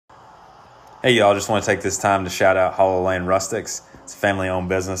Hey, y'all, just want to take this time to shout out Hollow Lane Rustics. It's a family-owned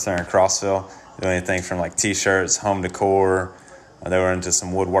business there in Crossville. They do anything from like T-shirts, home decor. They were into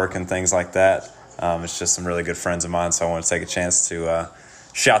some woodworking, things like that. It's just some really good friends of mine, so I want to take a chance to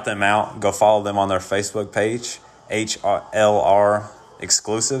shout them out. Go follow them on their Facebook page, HLR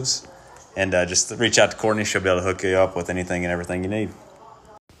Exclusives, and just reach out to Courtney. She'll be able to hook you up with anything and everything you need.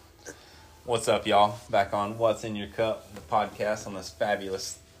 What's up, y'all? Back on What's in Your Cup, the podcast on this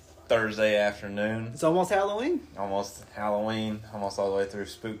fabulous Thursday afternoon. It's almost Halloween. Almost Halloween, almost all the way through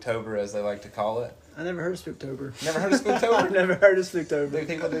Spooktober, as they like to call it. I never heard of Spooktober. Never heard of Spooktober? I've never heard of Spooktober. Dude,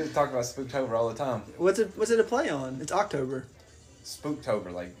 people do talk about Spooktober all the time. What's it a play on? It's October.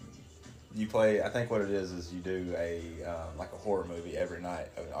 Spooktober, like you play. I think what it is you do a like a horror movie every night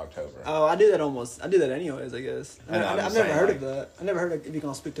of October. Oh, I do that almost. I do that anyways, I guess. I've never heard of that. I never heard of it being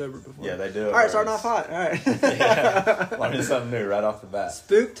called Spooktober before. Yeah, they do it. All right, starting off hot. All right. Yeah, learning something new right off the bat.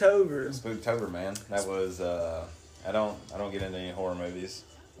 Spooktober, man. That was. I don't get into any horror movies.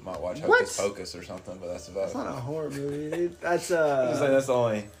 I might watch Hocus Pocus or something, but that's about it. It's not a horror movie. Dude. That's that's the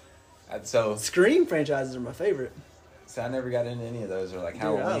only. So Scream franchises are my favorite. So I never got into any of those, or like Dude,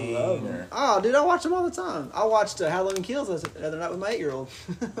 Halloween. I love them. Oh, dude, I watch them all the time. I watched Halloween Kills the other night with my 8-year-old.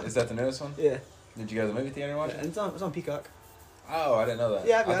 Is that the newest one? Yeah. Did you go to the movie theater and watch it? It's on Peacock. Oh, I didn't know that.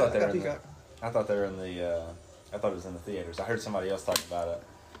 Yeah, I thought they were Peacock. I thought they were in the. I thought it was in the theaters. I heard somebody else talk about it.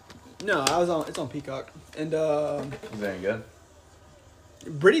 No, it's on Peacock, and Was it any good?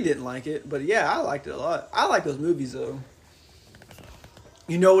 Brittany didn't like it, but yeah, I liked it a lot. I like those movies though.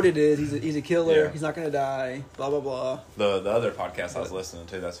 You know what it is. He's a killer. Yeah. He's not gonna die. Blah blah blah. The other podcast I was listening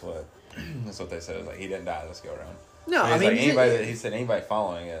to, that's what they said. It was like, he didn't die. Let's go around. No, And I mean like he said anybody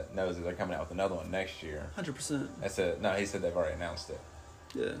following it knows that they're coming out with another one next year. 100%. I said no. He said they've already announced it.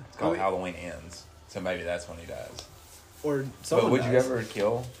 Yeah. It's called Halloween Ends. So maybe that's when he dies. Or someone. But would dies. you ever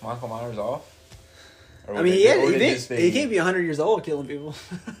kill Michael Myers off? Or I mean, he can't be 100 years old killing people.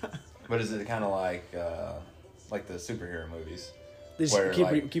 But is it kind of like the superhero movies? They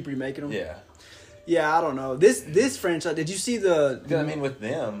just keep remaking them. Yeah. Yeah, I don't know. This franchise. Did you see the? I mean, with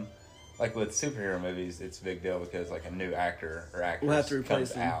them, like with superhero movies, it's a big deal because like a new actor or actress We'll have to replace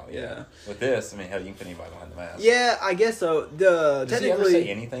comes them. out. Yeah. With this, I mean, hell, you can put anybody behind the mask. Yeah, I guess so. Does he ever say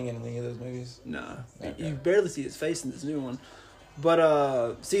anything in any of those movies? No, Okay. you barely see his face in this new one.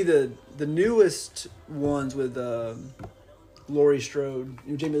 But see the newest ones with Laurie Strode,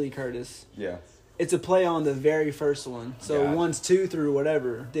 Jamie Lee Curtis. Yeah. It's a play on the very first one. So Gotcha. 1, 2 through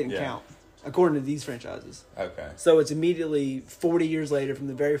whatever didn't count according to these franchises. Okay. So it's immediately 40 years later from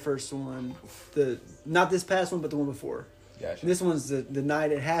the very first one. Not this past one, but the one before. Gotcha. And this one's the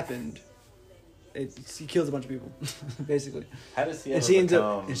night it happened. He kills a bunch of people, basically. How does he And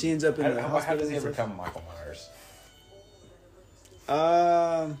ever she ends up in the hospital. How does he and ever stuff. become Michael Myers?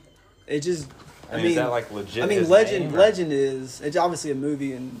 It just. I mean, is that like legit? I mean, his Legend. name, or- Legend is. It's obviously a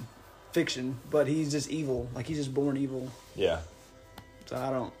movie and fiction, but he's just evil. Like he's just born evil. Yeah. So I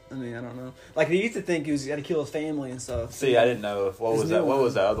don't know. Like he used to think he got to kill his family and stuff. See, I didn't know what His was new that. What one.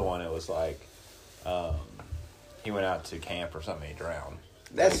 was the other one? It was like, he went out to camp or something. He drowned.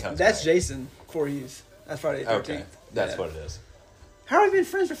 That's Then he comes back. Jason Voorhees. That's Friday the 13th. Okay, that's what it is. How have we been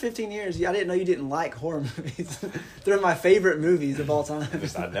friends for 15 years? I didn't know you didn't like horror movies. They're my favorite movies of all time.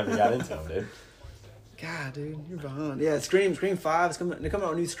 I never got into them, dude. God, dude, you're behind. Yeah, Scream 5 is coming. They're coming out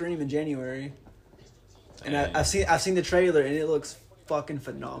with a new Scream in January, and I've seen the trailer and it looks fucking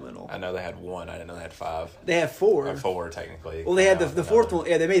phenomenal. I know they had one. I didn't know they had 5. They have 4. Or 4 technically. Well, they had the Another. fourth one.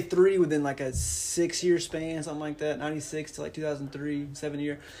 Yeah, they made 3 within like a 6-year span, something like that. 96 to like 2003,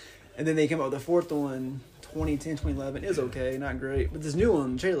 7-year, and then they came out with the fourth one, 2010, 2011. It was okay, not great, but this new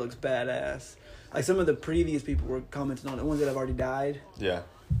one, the trailer looks badass. Like some of the previous people were commenting on it, ones that have already died. Yeah.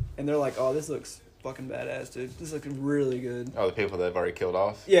 And they're like, "Oh, this looks fucking badass, dude. This looks really good." Oh, the people that have already killed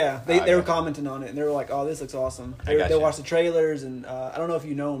off? Yeah, they were gotcha. commenting on it, and they were like, "Oh, this looks awesome." I gotcha. They watched the trailers, and I don't know if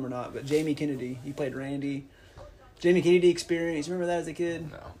you know him or not, but Jamie Kennedy, he played Randy. Jamie Kennedy Experience. Remember that as a kid?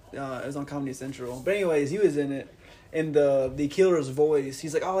 No. It was on Comedy Central. But anyways, he was in it, and the killer's voice.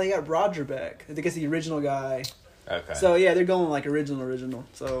 He's like, "Oh, they got Roger back. I think it's the original guy." Okay. So yeah, they're going like original.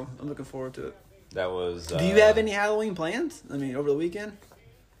 So I'm looking forward to it. That was... Do you have any Halloween plans? I mean, over the weekend?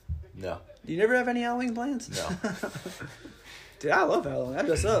 No. Do you never have any Halloween plans? No. Dude, I love Halloween. I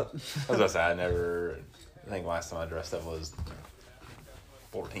dress up. I was going to say, I think last time I dressed up was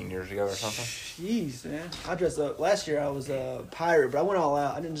 14 years ago or something. Jeez, man. I dressed up. Last year I was a pirate, but I went all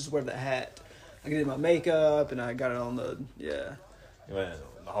out. I didn't just wear the hat. I did my makeup, and I got it on the, yeah. You went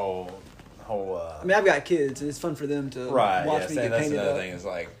the whole... I mean, I've got kids, and it's fun for them to Right, watch yeah. me See, get that's painted another up. thing is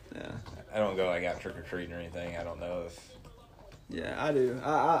like, Yeah. I don't go like out trick or treating or anything. I don't know if Yeah, I do.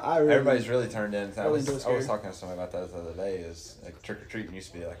 I really. Everybody's really turned in. I Really was enjoy scary. talking to somebody about that the other day. Is like trick or treating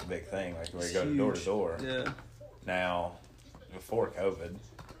used to be like a big thing, like where you It's go door to huge. door. Yeah. Now, before COVID,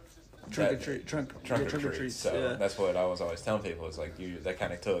 Trunk or that- treat. Trunk or or treat. treats. So Yeah. that's what I was always telling people. Is like that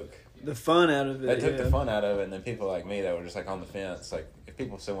kind of took The fun out of it. that took yeah. the fun out of it, and then people like me that were just like on the fence. Like if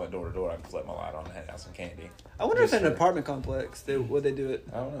people still went door to door, I'd flip my light on and hand out some candy. I wonder if Just in an for- apartment complex would they do it?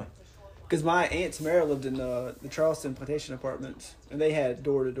 I don't know. Because my aunt Tamara lived in the Charleston Plantation Apartments, and they had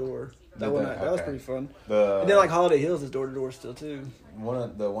door to door. That Did one, they? that was Okay. pretty fun. The And then like Holiday Hills is door to door still too.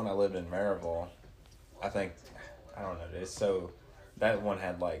 the one I lived in Maryville, I think I don't know. It's so that one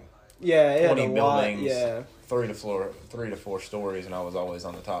had like Yeah, it had 20 a lot. buildings, Yeah, 3 to 4 stories, and I was always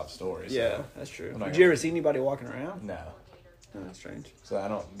on the top story. So yeah, that's true. I'm not Did you gonna- ever see anybody walking around? No. Oh, that's strange. So I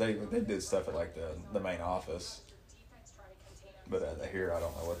don't. They did stuff at like the main office, but here I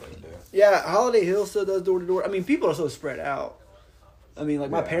don't know what they would do. Yeah, Holiday Hill still does door to door. I mean, people are so spread out. I mean, like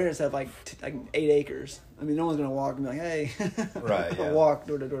my Yeah. parents have like 8 acres. I mean, no one's gonna walk and be like, "Hey, Right, yeah. walk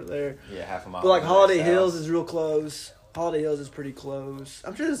door to door there." Yeah, half a mile. But like from the Holiday next Hills house. is real close. Holiday Hills is pretty close.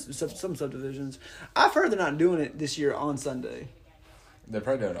 I'm sure there's some subdivisions. I've heard they're not doing it this year on Sunday They're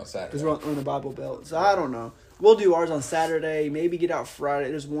probably doing it on Saturday. because we're on the Bible Belt. So I don't know. We'll do ours on Saturday. Maybe get out Friday.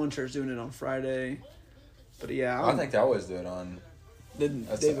 There's one church doing it on Friday. But yeah, I think they always do it on the a,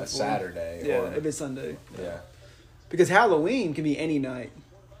 day a before. Saturday. Yeah, or, if it's Sunday. yeah. Because Halloween can be any night.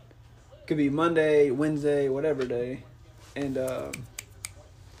 Could be Monday, Wednesday, whatever day. And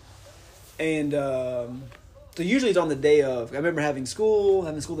so usually it's on the day of. I remember having school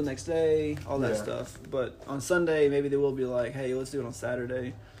the next day, all that Yeah. stuff. But on Sunday, maybe they will be like, hey, let's do it on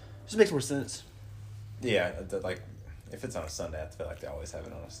Saturday. Just makes more sense. Yeah, like if it's on a Sunday, I feel like they always have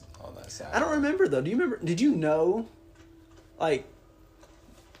it on that Saturday. I don't remember, though. Do you remember? Did you know, like,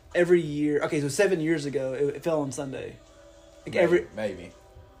 every year? Okay, so 7 years ago, it fell on Sunday. Like Maybe.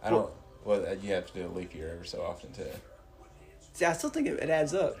 I don't. Well, you have to do a leap year every so often too. See, I still think it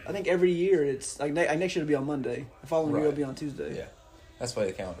adds up. I think every year it's like next year it'll be on Monday. The following year it'll Right. be on Tuesday. Yeah, that's the way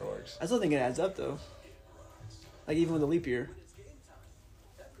the calendar works. I still think it adds up though. Like even with a leap year,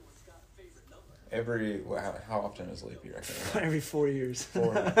 How often is leap year? I can't remember. every 4 years.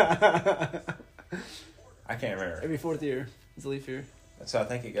 4. I can't remember. Every 4th year is a leap year. So I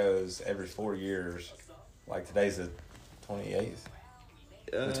think it goes every 4 years. Like today's the 28th.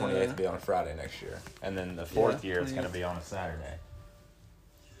 The 28th will be on a Friday next year, and then the 4th year it's going to be on a Saturday.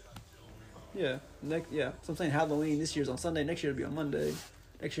 Yeah, so I'm saying Halloween this year's on Sunday. Next year it'll be on Monday.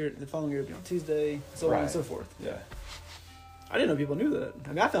 Next year, the following year it'll be on Tuesday. So on and Right. so forth. Yeah. I didn't know people knew that. I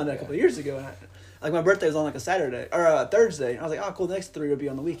mean, I found out a couple of Yeah. years ago. And like my birthday was on like a Saturday or a Thursday. I was like, oh, cool. The next 3 will be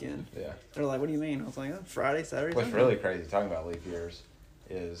on the weekend. Yeah. They're like, what do you mean? I was like, oh, Friday, Saturday. What's Sunday. really crazy talking about leap years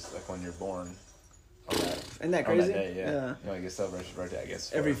is like when you're born on that. Isn't that on crazy? That day, yeah. Yeah. You only get celebrated your birthday, I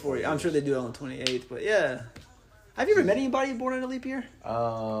guess. Every 4 years. I'm sure they do it on the 28th, but yeah. Have you ever met anybody born in a leap year?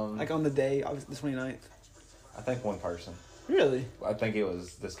 Like on the day, obviously the 29th? I think one person. Really? I think it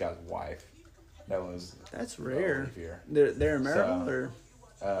was this guy's wife. That was That's rare. leap year. They're in Maryville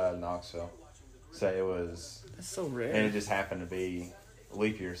So- or? Knoxville. So it was, That's so and rare. it just happened to be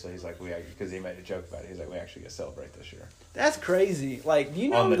leap year. So he's like, because he made a joke about it. He's like, we actually get to celebrate this year That's crazy. Like, do you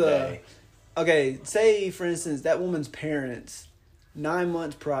know on the day. Okay, say for instance that woman's parents 9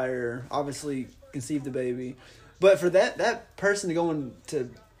 months prior obviously conceived the baby, but for that person to go into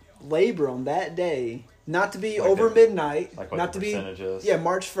labor on that day, not to be Like over the- midnight, like what not the to be percentage is?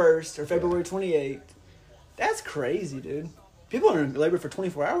 March 1st or February 28th. That's crazy, dude. People are in labor for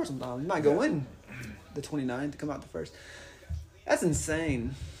 24 hours sometimes. You might go Yeah. in the 29th to come out the 1st. That's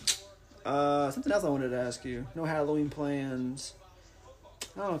insane. Something else I wanted to ask you. No Halloween plans.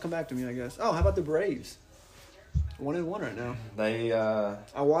 Oh, come back to me, I guess. Oh, how about the Braves? 1-1 right now. They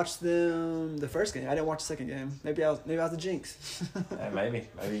I watched them the first game. I didn't watch the second game. Maybe I was the jinx. maybe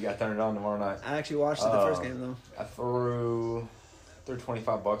you got to turn it on tomorrow night. I actually watched it the first game though. I threw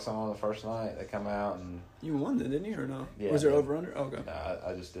 $25 on the first night. They come out and You won then, didn't you, or no? Yeah, Was there I did. over under? Oh, okay.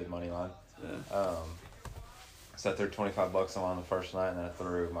 I just did money line. Yeah. So I threw $25 on the first night, and then I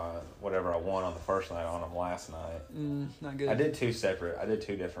threw whatever I won on the first night on them last night. Not good. I did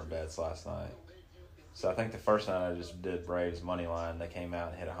two different bets last night. So I think the first night I just did Braves money line. They came out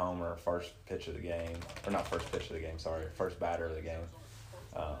and hit a homer first pitch of the game, or not first pitch of the game. Sorry, first batter of the game.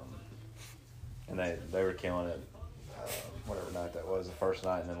 And they were killing it. Whatever night that was, the first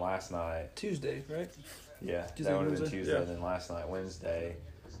night, and then last night. Tuesday, right? Yeah, Tuesday, that would have been Wednesday? Tuesday. Yeah. And then last night, Wednesday.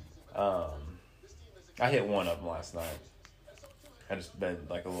 I hit one of them last night. I just bet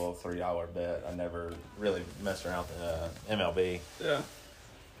like a little $3 bet. I never really messed around with MLB. Yeah.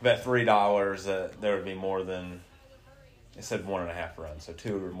 Bet $3 that there would be more than It said 1.5 runs, so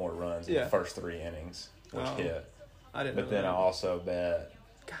 2 or more runs in Yeah. the first 3 innings, which Oh. hit. I didn't But know then that. I also bet.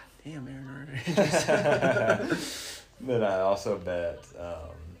 God damn, Aaron Then I also bet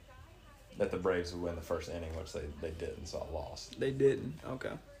that the Braves would win the first inning, which they didn't, so I lost. They didn't.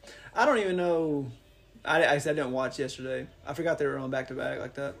 Okay. I don't even know. I said I didn't watch yesterday. I forgot they were on back to back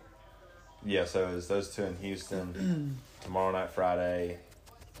like that. Yeah, so it was those 2 in Houston. Tomorrow night, Friday.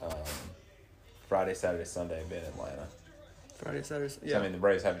 Friday, Saturday, Sunday, be in Atlanta. Friday, Saturday. So, Yeah. I mean, the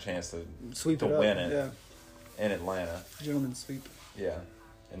Braves have a chance to Sweep to it up. win it. Yeah. in Atlanta. Gentlemen sweep. Yeah.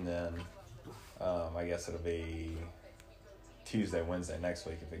 And then I guess it'll be Tuesday, Wednesday next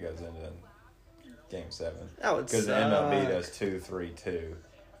week if it goes into Game 7. That would Because the suck. MLB does 2-3-2.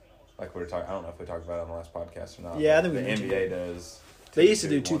 Like we were talking, I don't know if we talked about it on the last podcast or not. Yeah, I but think we the mentioned NBA it. does. They used to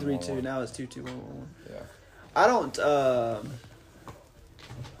do 2-2-1-1-1. 2-3-2. Now it's 2-2-1-1. Yeah. I don't.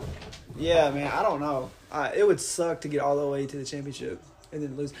 Yeah, man. I don't know. It would suck to get all the way to the championship and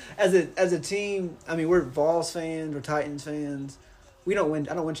then lose. As a team, I mean, we're Vols fans, we're Titans fans. We don't win.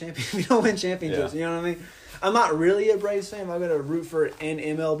 I don't win champions. We don't win championships. Yeah. You know what I mean? I'm not really a Braves fan. I'm gonna root for an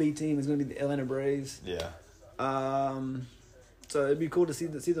MLB team. It's gonna be the Atlanta Braves. Yeah. So it'd be cool to see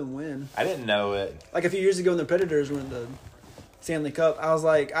them win. I didn't know it. Like a few years ago when the Predators were in the Stanley Cup, I was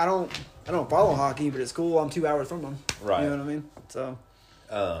like, I don't follow hockey, but it's cool. I'm 2 hours from them. Right. You know what I mean? So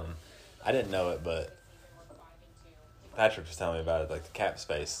I didn't know it, but Patrick was telling me about it, like the cap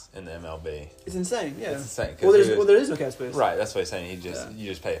space in the MLB. it's insane. Yeah. It's insane, 'cause Well, there is no cap space. Right, that's what he's saying. Yeah. You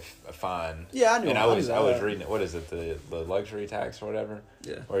just pay a fine. Yeah, I knew. And I I was that. reading it. What is it? The luxury tax or whatever?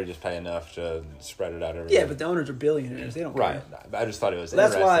 Yeah. Where you just pay enough to spread it out every. Yeah, but the owners are billionaires. They don't right. care. I just thought it was. Well,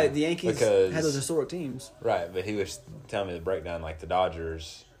 that's why interesting the Yankees because, had those historic teams. Right, but he was telling me the breakdown. Like the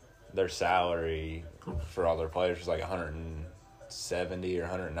Dodgers, their salary for all their players was like 170 or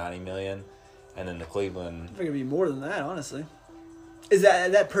 190 million, and then the Cleveland. I think it'd be more than that, honestly. Is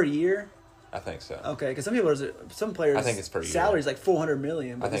that per year? I think so. Okay, because some players. I think it's per year. Salary's like $400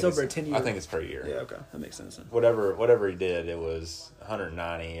 million, but it's over a 10-year. I think it's per year. Yeah, okay, that makes sense. Then. Whatever he did, it was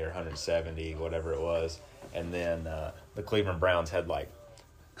 190 or 170, whatever it was, and then the Cleveland Browns had like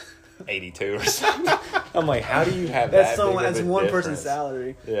 82 or something. I'm like, how do you have That's that? that's big of a one difference? person's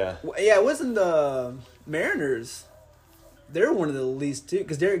salary. Yeah, Yeah, it wasn't the Mariners. They're one of the least too,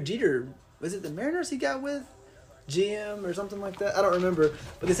 because Derek Jeter was it the Mariners he got with GM or something like that. I don't remember,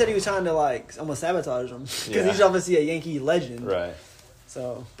 but they said he was trying to like almost sabotage them because Yeah. he's obviously a Yankee legend. right.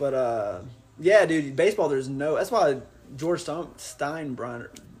 So, but yeah, dude, baseball. There's no. That's why George Steinbrenner,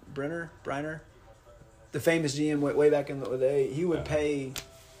 the famous GM way back in the day, he would pay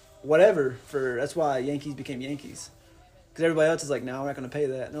whatever for. That's why Yankees became Yankees. Because everybody else is like, no, we're not going to pay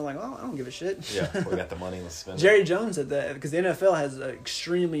that. And they're like, oh, I don't give a shit. Yeah, we got the money. Let's spend it. Jerry Jones said that because the NFL has an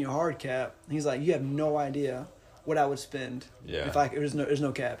extremely hard cap. He's like, you have no idea what I would spend Yeah. if there's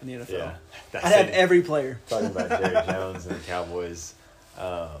no cap in the NFL. Yeah, I'd have every player. Talking about Jerry Jones and the Cowboys.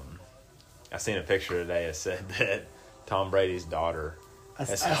 I seen a picture today that said that Tom Brady's daughter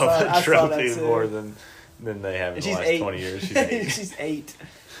has held I a saw that trophy too. more than they have in And the she's last 8. 20 years. She's 8. She's 8.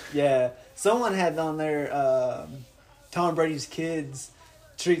 Yeah. Someone had on there Tom Brady's kids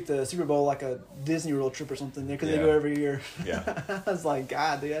treat the Super Bowl like a Disney World trip or something because they Yeah. go every year. Yeah. I was like,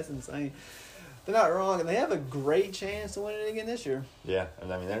 God, dude, that's insane. They're not wrong, and they have a great chance to win it again this year. Yeah,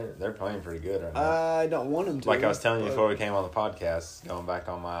 and I mean they're playing pretty good right now. I don't want them to. Like I was telling you but before we came on the podcast, going back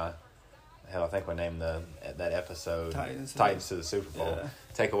on my I think we named that episode Titans to the Super Bowl. Yeah.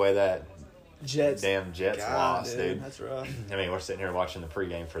 Take away that Jets. damn Jets God, loss, dude. That's rough. I mean, we're sitting here watching the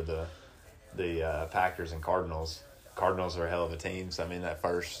pregame for the Packers and Cardinals. Cardinals are a hell of a team. So I mean, that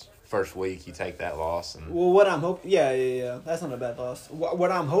first week you take that loss and Well, what I'm hoping, yeah, that's not a bad loss.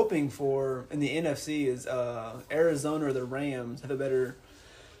 What I'm hoping for in the NFC is Arizona or the Rams have a better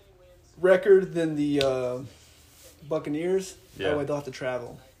record than the Buccaneers. Yeah. That way they'll have to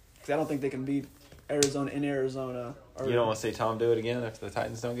travel because I don't think they can beat Arizona in Arizona. Or, you don't want to see Tom do it again if the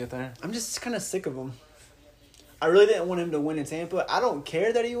Titans don't get there. I'm just kind of sick of him. I really didn't want him to win in Tampa. I don't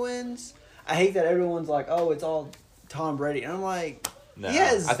care that he wins. I hate that everyone's like, "Oh, it's all Tom Brady," and I'm like. No, He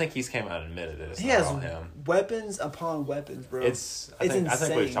has- I think he's came out and admitted it. It's He not has all him. weapons upon weapons, bro. I It's think we've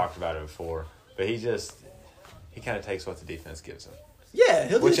insane. talked about it before, but he kind of takes what the defense gives him. Yeah,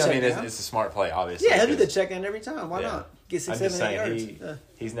 he'll do Which the I check mean, down. it's a smart play, obviously. Yeah, he'll do the 'cause- check in every time. Why Yeah. not? Get 6, I'm just 7, 8 saying yards. Yeah.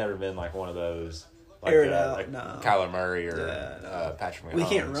 he's never been like one of those like, Air it out, like no. Kyler Murray or Yeah, no. Patrick Mahomes. Well,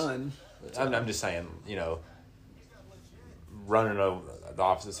 he can't run. I'm just saying, running over the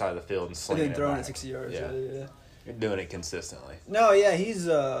opposite side of the field and And slinging then throwing it it back. 60 yards. Yeah. Yeah. You're doing it consistently. No, yeah, he's.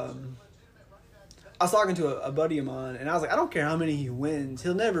 I was talking to a buddy of mine, and I was like, I don't care how many he wins,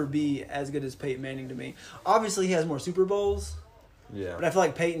 he'll never be as good as Peyton Manning to me. Obviously, he has more Super Bowls, Yeah. but I feel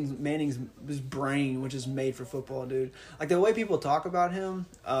like Peyton Manning's his brain, which is made for football, dude. Like the way people talk about him,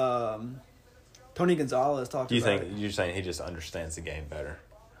 Tony Gonzalez talked Do you about think it. you're saying he just understands the game better?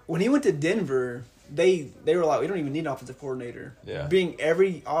 When he went to Denver, they were like, we don't even need an offensive coordinator. Yeah. Being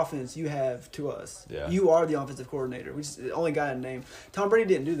every offense you have to us. Yeah. You are the offensive coordinator. We just the only guy in name. Tom Brady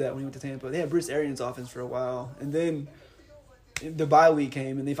didn't do that when he went to Tampa. They had Bruce Arians' offense for a while, and then the bye week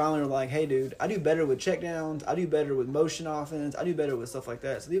came, and they finally were like, "Hey, dude, I do better with checkdowns. I do better with motion offense. I do better with stuff like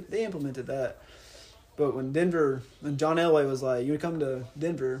that." So they implemented that. But when John Elway was like, "You come to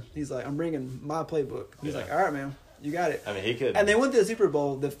Denver," he's like, "I'm bringing my playbook." He's Yeah. like, "All right, man, you got it." I mean, he could. And they went to the Super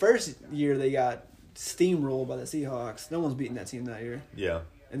Bowl. The first year they got steamrolled by the Seahawks. No one's beating that team that year. Yeah.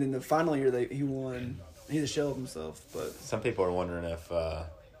 And then the final year he won. He's a shell of himself. But Some people are wondering if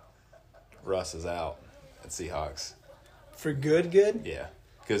Russ is out at Seahawks. for good. Yeah.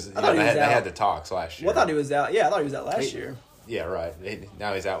 Because I thought he they was had out. the talks last year. Well, I thought he was out. Yeah, I thought he was out last He- year. Yeah, right.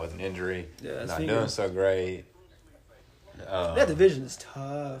 Now he's out with an injury. Yeah, his not finger. doing so great. That division is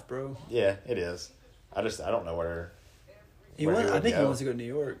tough, bro. Yeah, it is. I don't know where. I would think he go. wants to go to New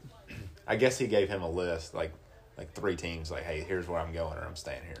York. I guess he gave him a list, like 3 teams. Like, hey, here's where I'm going, or I'm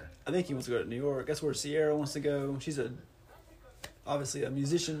staying here. I think he wants to go to New York. That's where Sierra wants to go. She's obviously a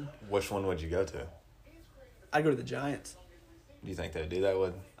musician. Which one would you go to? I'd go to the Giants. Do you think they'd do that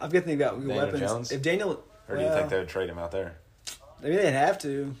with, I've got to think about Daniel weapons. Jones? If Daniel, or do you think they would trade him out there? maybe they'd have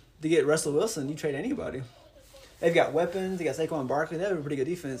to get Russell Wilson. You trade anybody. They've got weapons. They got Saquon Barkley. They have a pretty good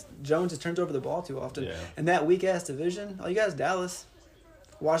defense. Jones just turns over the ball too often. Yeah. And that weak ass division. All you got is Dallas.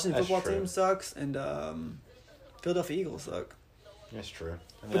 Washington That's football true. team sucks, and Philadelphia Eagles suck. That's true.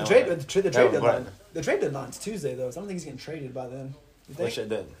 But the trade deadline's Tuesday though, so I don't think he's getting traded by then. You think? Wish it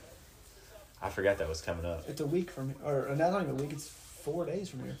didn't. I forgot that was coming up. It's a week from, or not even a week. It's 4 days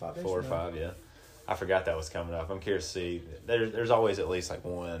from here, 5 days. 4 or from now. 5, yeah. I forgot that was coming up. I'm curious to see. There's always at least like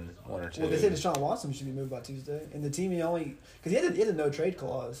one or two. Well, they said Deshaun Watson should be moved by Tuesday, and the team he because he had a no trade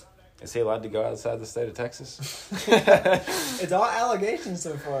clause. Is he allowed to go outside the state of Texas? It's all allegations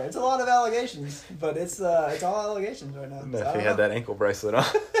so far. It's a lot of allegations, but it's all allegations right now. No, So I if he don't had know. that ankle bracelet on.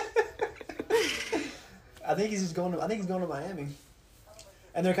 I think he's going to Miami,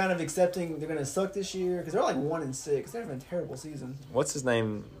 and they're kind of accepting they're going to suck this year because they're like 1-6. They're having a terrible season. What's his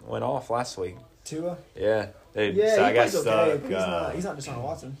name went off last week? Tua, Yeah. yeah, So I he got plays stuck. okay, but he's not Deshaun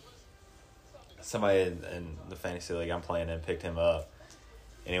Watson. Somebody in the fantasy league I'm playing in picked him up,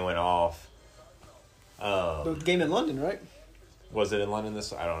 and he went off. The game in London, right? Was it in London?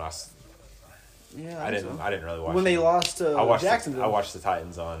 I don't know. Yeah, I think didn't. so. I didn't really watch. When they it. lost to I watched. Jacksonville. I watched the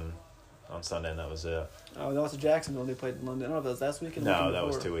Titans on Sunday, and that was it. Oh, they lost to Jacksonville. They played in London. I don't know if that was last weekend. or the No, weekend that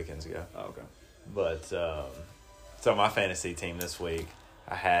was before. 2 weekends ago. Oh, okay. But so my fantasy team this week,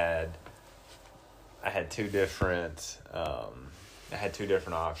 I had two different. I had 2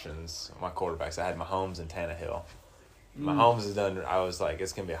 different options. My quarterbacks. I had Mahomes and Tannehill. Mahomes is done. I was like,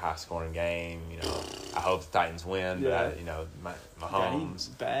 it's gonna be a high scoring game. I hope the Titans win. Yeah. But God, Mahomes, he's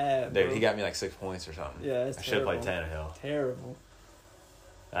bad. dude, bro. he got me like 6 points or something. Yeah, it's I should have played terrible. Tannehill. Terrible.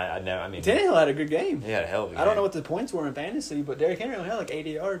 I know. I mean, Tannehill had a good game. he had a hell of a game. I don't know what the points were in fantasy, but Derrick Henry only had like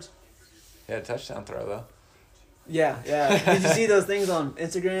 80 yards. He had a touchdown throw though. Yeah. Did you see those things on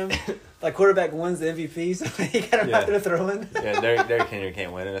Instagram? Like quarterback wins the MVP, so they got him Yeah. out there throwing. Yeah, Derrick Henry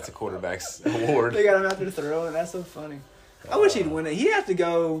can't win it. That's a quarterback's award. They got him out there throwing. That's so funny. I wish he'd win it. He'd have to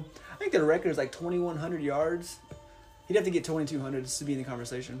go. I think the record is like 2,100 yards. He'd have to get 2,200 just to be in the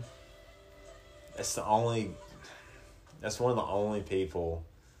conversation. That's one of the only people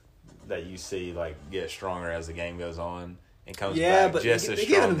that you see like get stronger as the game goes on and comes back but just they as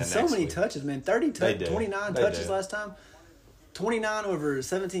giving strong him the so next many week. touches, man. 30 They do. 29 They touches do. last time. 29 over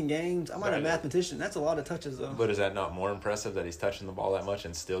 17 games. I'm not a Right. mathematician. That's a lot of touches, though. But is that not more impressive that he's touching the ball that much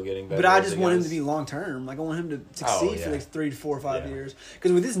and still getting better? But I as just it want him goes? to be long term. Like I want him to succeed for yeah. like 3 to 4 or 5 Yeah. years.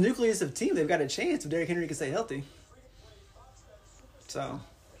 Because with this nucleus of team, they've got a chance if Derrick Henry can stay healthy. So,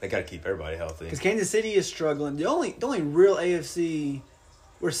 They got to keep everybody healthy. because Kansas City is struggling. The only real AFC,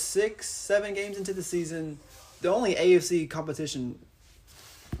 we're 6-7 games into the season. The only AFC competition,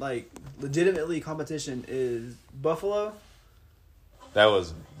 like legitimately competition, is Buffalo. That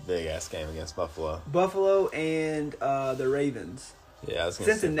was a big ass game against Buffalo. Buffalo and the Ravens. Yeah, I was gonna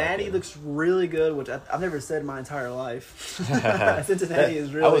see if I Cincinnati could- looks really good, which I've never said in my entire life. Cincinnati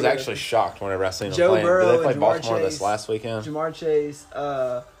is really I was good. actually shocked whenever I seen them Joe playing. Burrow Did they play and Jamar Baltimore this Chase. last weekend? Jamar Chase,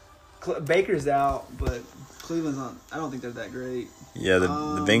 Baker's out, but Cleveland's not. I don't think they're that great. Yeah, the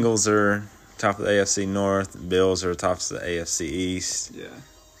Bengals are top of the AFC North. Bills are top of the AFC East. Yeah.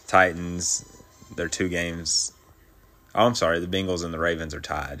 Titans, they're 2 games. Oh, I'm sorry. The Bengals and the Ravens are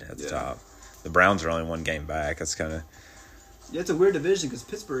tied at the top. The Browns are only 1 game back. That's kind of. Yeah, it's a weird division because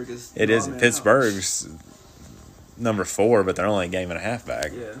Pittsburgh is. It is. Pittsburgh's number 4, but they're only a game and a half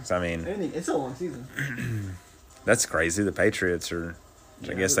back. Yeah. So, I mean, it's a long season. that's crazy. The Patriots are.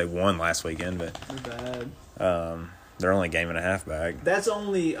 I guess they won last weekend, but they're bad. they're only a game and a half back. That's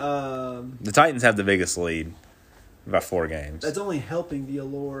only. The Titans have the biggest lead by 4 games. That's only helping the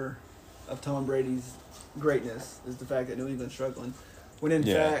allure of Tom Brady's greatness is the fact that New England's struggling. When in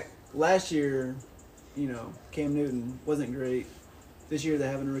fact, last year, Cam Newton wasn't great. This year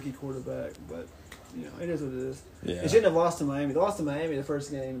they're having a rookie quarterback, but it is what it is. Yeah. They shouldn't have lost to Miami. They lost to Miami the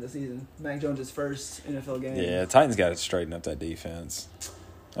first game of the season. Mac Jones' first NFL game. Yeah, Titans got to straighten up that defense.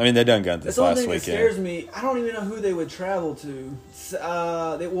 I mean, they done got this last weekend. That's the only thing that scares me. I don't even know who they would travel to.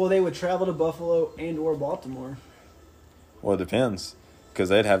 They would travel to Buffalo and or Baltimore. Well, it depends, because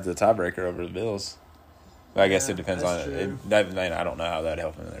they'd have the tiebreaker over the Bills. But I guess it depends on it. I don't know how that'd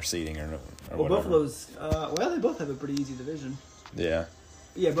help them in their seating or whatever. Buffalo's. They both have a pretty easy division. Yeah.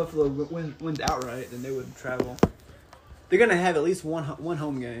 Yeah, Buffalo wins outright, then they would travel. They're gonna have at least one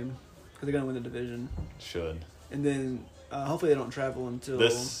home game because they're gonna win the division. Should. And then hopefully they don't travel until the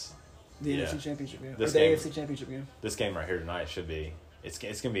NFC Championship game or the AFC Championship game. This game right here tonight should be. It's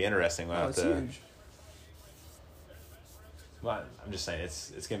gonna be interesting. It's huge. Well, I'm just saying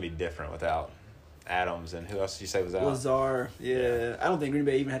it's gonna be different without Adams and who else did you say was out? Lazar. Yeah. I don't think Green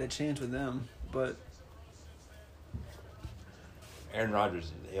Bay even had a chance with them, but Aaron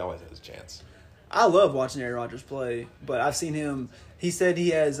Rodgers, he always has a chance. I love watching Aaron Rodgers play, but I've seen him. He said he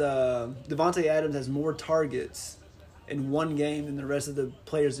has Devontae Adams has more targets in one game than the rest of the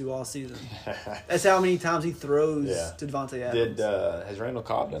players do all season. That's how many times he throws to Devontae Adams. Has Randall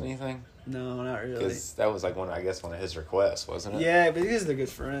Cobb done anything? No, not really. Because that was like one of his requests, wasn't it? Yeah, but because they're good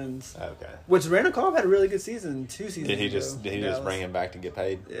friends. Okay. Which Randall Cobb had a really good season 2 seasons ago. Did he just bring him back to get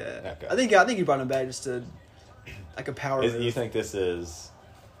paid? Yeah. Okay. I think he brought him back just to like a power move. You think this is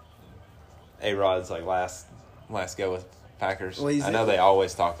A-Rod's like last go with Packers? Well, I know they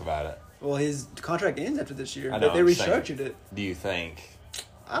always talk about it. Well, his contract ends after this year. I know, They restructured it. Do you think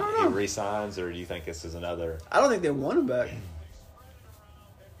I don't know. he resigns, or do you think this is another? I don't think they want him back.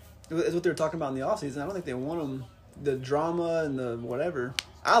 It's what they were talking about in the offseason. I don't think they want him. The drama and the whatever.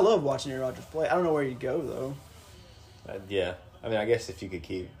 I love watching Aaron Rodgers play. I don't know where he'd go, though. Yeah. I mean, I guess if you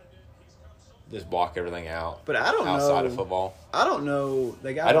could just block everything out. But I don't know. Outside of football. I don't know.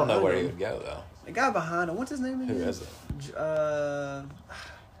 I don't know where he would go, though. The guy behind him. What's his name again? Who is it?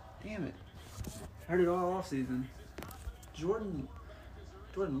 Damn it. I heard it all off season. Jordan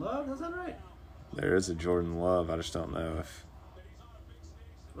Love, is that right? There is a Jordan Love. I just don't know if.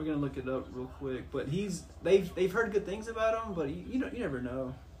 We're gonna look it up real quick, but they've heard good things about him, but you never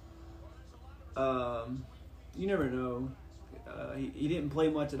know. You never know. He didn't play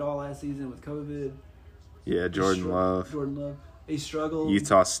much at all last season with COVID. Yeah, Jordan Love. He struggled.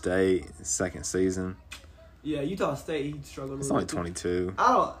 Utah State, second season. Yeah, Utah State, he struggled. He's only 22.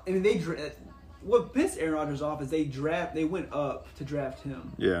 What pissed Aaron Rodgers off is they went up to draft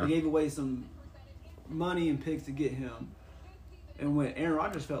him. Yeah. They gave away some money and picks to get him. And what Aaron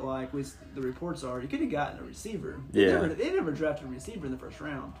Rodgers felt like, which the reports are, he could have gotten a receiver. They never drafted a receiver in the first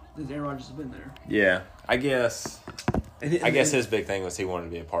round since Aaron Rodgers has been there. Yeah, I guess his big thing was he wanted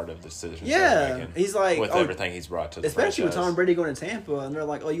to be a part of the decision. Yeah, he's like with everything he's brought to the especially franchise. with Tom Brady going to Tampa, and they're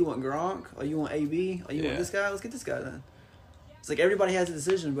like, "Oh, you want Gronk? Oh, you want AB? Oh, you want this guy? Let's get this guy then." It's like everybody has a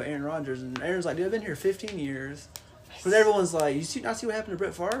decision, but Aaron Rodgers, and Aaron's like, "Dude, I've been here 15 years." But everyone's like, "You see what happened to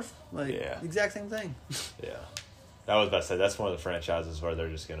Brett Favre? Like, the exact same thing." Yeah. I was about to say that's one of the franchises where they're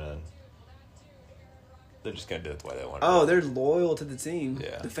just gonna do it the way they want. Oh, they're loyal to the team.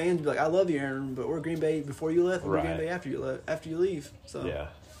 Yeah. The fans be like, "I love you, Aaron, but we're Green Bay before you left, and we're Right. Green Bay after you leave." So Yeah.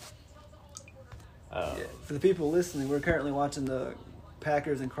 For the people listening, we're currently watching the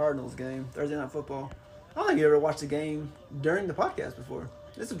Packers and Cardinals game, Thursday Night Football. I don't think you ever watched a game during the podcast before.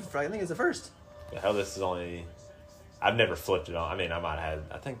 I think it's the first. Hell, this is only. I've never flipped it on. I mean, I might have.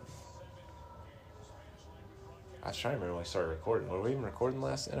 I think. I was trying to remember when we started recording. Were we even recording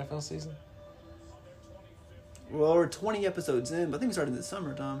last NFL season? Well, we're 20 episodes in, but I think we started this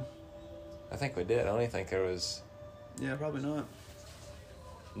summertime. I think we did. I don't even think there was. Yeah, probably not.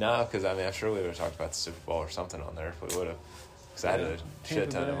 No, because I mean, I'm sure we would have talked about the Super Bowl or something on there if we would have. Because I had a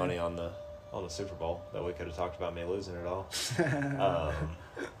shit ton of money on the Super Bowl that we could have talked about me losing it all.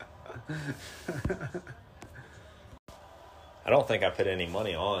 I don't think I put any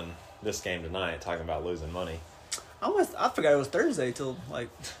money on this game tonight. Talking about losing money. I forgot it was Thursday till like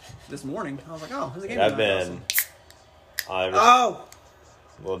this morning. I was like, oh, there's a game I've tonight. been. Awesome.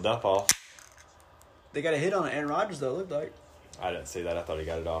 Little dump off. They got a hit on Aaron Rodgers, though, it looked like. I didn't see that. I thought he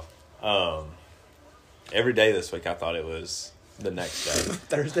got it off. Every day this week, I thought it was the next day.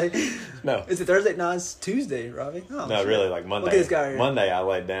 Thursday? No. Is it Thursday? No, it's Tuesday, Robbie. Oh, No, shit. really, like Monday. Look at this guy right here. Monday, I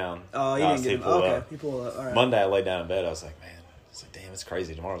laid down. Oh, you didn't get him. pulled Okay, up. he pulled up. All right. Monday, I laid down in bed. I was like, man, damn, it's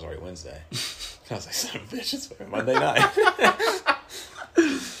crazy. Tomorrow's already Wednesday. I was like, son of a bitch, it's Monday night.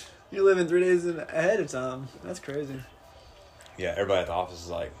 You're living 3 days ahead of time. That's crazy. Yeah, everybody at the office is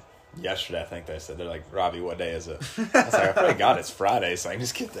like, yesterday, I think they said, they're like, Robbie, what day is it? I was like, I pray God it's Friday, so I can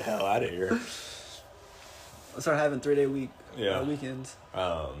just get the hell out of here. Let's start having 3 day Yeah. weekends.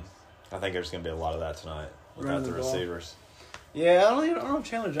 I think there's going to be a lot of that tonight without Running the the ball. receivers. Yeah, I don't know if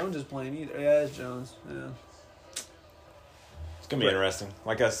Chandler Jones is playing either. Yeah, it's Jones. Yeah. It's going to be interesting.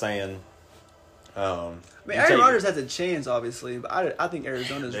 Like I was saying, I mean, Aaron Rodgers has a chance, obviously, but I think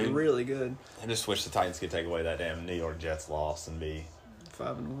Arizona's Dude. really good. I just wish the Titans could take away that damn New York Jets loss and be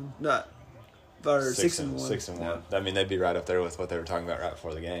 5-1. Not. Or 6-1. 6-1. I mean, they'd be right up there with what they were talking about right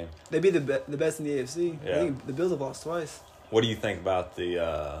before the game. They'd be the best in the AFC. Yeah. I think the Bills have lost twice. What do you think about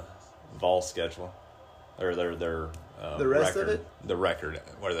the Vol schedule? Or their The rest record, of it? The record,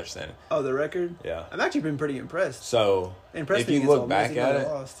 where they're standing. Oh, the record? Yeah. I've actually been pretty impressed. So, They impressed if me you against look Ole Miss, back even though at they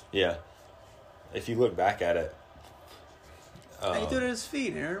it, lost. yeah. If you look back at it, Hey, he threw it at his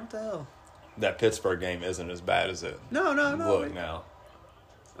feet, Aaron. What the hell? that Pittsburgh game isn't as bad as it No. look now.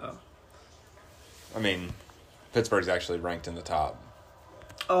 Oh. I mean, Pittsburgh's actually ranked in the top.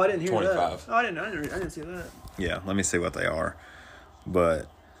 Oh, I didn't hear 25. that. Oh, I didn't see that. Yeah, let me see what they are. But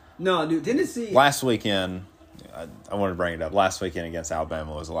No, dude, Tennessee. last weekend, I wanted to bring it up. Last weekend against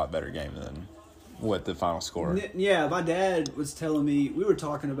Alabama was a lot better game than what the final score. Yeah, my dad was telling me, we were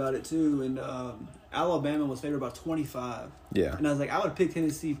talking about it too, and Alabama was favored by 25. Yeah. And I was like, I would pick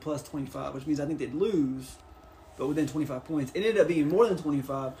Tennessee plus 25, which means I think they'd lose, but within 25 points. It ended up being more than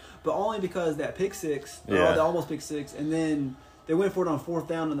 25, but only because that pick six, or Yeah. they almost pick six, and then they went for it on fourth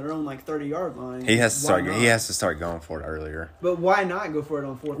down on their own 30-yard line. He has to Why start. not? He has to start going for it earlier. But why not go for it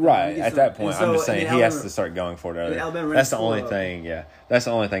on fourth down? Right Get at some- that point, and so- I'm just saying and he has Alabama- to start going for it earlier. Alabama ran That's the full only up. thing. Yeah, that's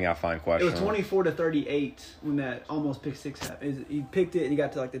the only thing I find It questionable. was 24-38 when that almost pick six happened. He picked it and he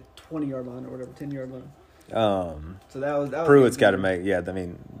got to the 20-yard line or whatever, 10-yard line. So that was Pruitt's got to make. Yeah, I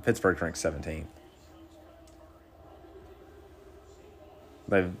mean Pittsburgh's ranked 17th.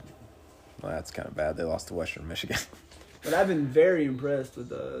 Well, that's kind of bad. They lost to Western Michigan. But I've been very impressed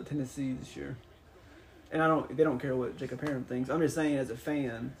with Tennessee this year, and they don't care what Jacob Heron thinks. I'm just saying as a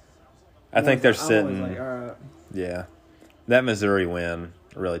fan. I think they're I'm always sitting. like, all right. Yeah, that Missouri win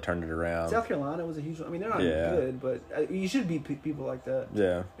really turned it around. South Carolina was a huge. I mean, they're not Yeah. good, but you should beat people like that.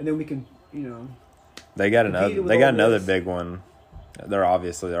 Yeah, And then we can, they got Competed with They got Ole another Miss. big one. They're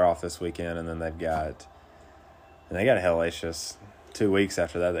off this weekend, and then they got a hellacious 2 weeks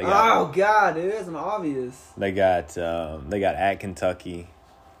after that. They got. oh God, it isn't obvious. They got at Kentucky,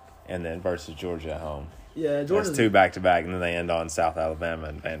 and then versus Georgia at home. Yeah, That's Georgia's 2 back-to-back, and then they end on South Alabama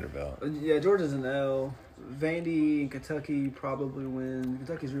and Vanderbilt. Yeah, Georgia's an L. Vandy and Kentucky probably win.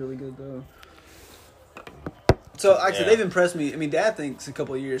 Kentucky's really good though. So actually, Yeah. they've impressed me. I mean, Dad thinks a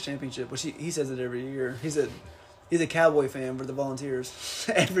couple of years championship, which he says it every year. He's a Cowboy fan for the Volunteers.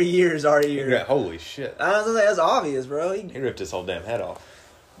 Every year is our year. Holy shit! I was like, that's obvious, bro. He ripped his whole damn head off.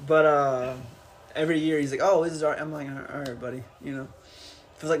 But every year he's like, oh, this is our. I'm like, all right, buddy.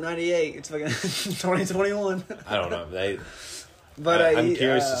 Feels like '98. It's fucking 2021. I don't know. But I'm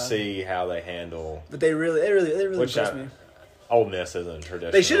curious to see how they handle. But they really Which impressed me. Ole Miss isn't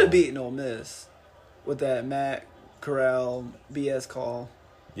traditional. They should have beaten Ole Miss with that Matt Corral BS call.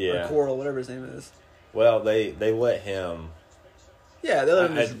 Yeah. Or Coral, whatever his name is. Well, they let him. Yeah, the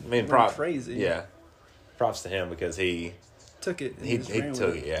other I one mean, was crazy. Yeah, props to him because he Took it. and he just ran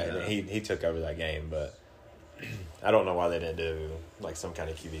took with it. Yeah, he took over that game, but I don't know why they didn't do some kind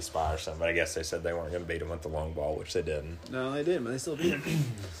of QB spy or something. But I guess they said they weren't going to beat him with the long ball, which they didn't. No, they didn't, but they still beat him.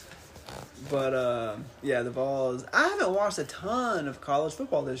 But, yeah, the Vols. I haven't watched a ton of college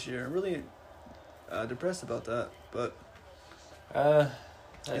football this year. I'm really depressed about that. But I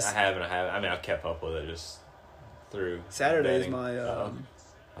haven't. I mean, I've kept up with it just through Saturday's betting. my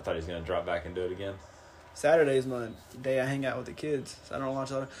I thought he was going to drop back and do it again. Saturday's my day I hang out with the kids. So I don't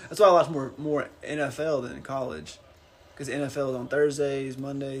watch a lot. That's why I watch more NFL than college. Because NFL is on Thursdays,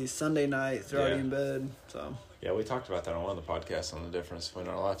 Mondays, Sunday nights. They're already Yeah. in bed. So Yeah, we talked about that on one of the podcasts on the difference between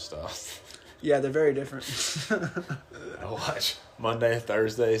our lifestyles. yeah, they're very different. I watch Monday,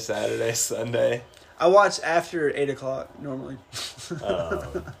 Thursday, Saturday, Sunday. I watch after 8:00 normally.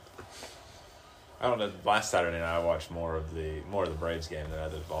 I don't know. Last Saturday night, I watched more of the Braves game than I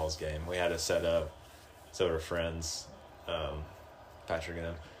did the Vols game. We had it set up so our friends, Patrick and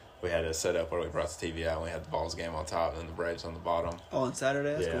them, we had a setup where we brought the TV out and we had the Vols game on top and then the Braves on the bottom. Oh, on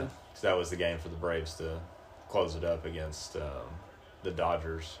Saturday? That's yeah. cool. So that was the game for the Braves to close it up against the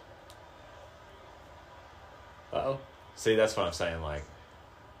Dodgers. Uh-oh. See, that's what I'm saying, like...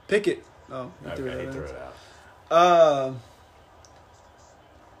 Pickett. Oh, he threw it out.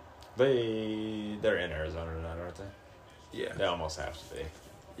 They're in Arizona tonight, aren't they? Yeah. They almost have to be.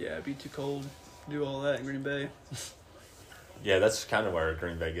 Yeah, it'd be too cold to do all that in Green Bay. Yeah, that's kind of where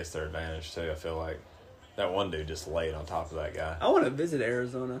Green Bay gets their advantage, too. I feel like that one dude just laid on top of that guy. I want to visit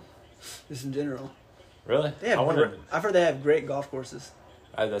Arizona, just in general. Really? I've heard they have great golf courses.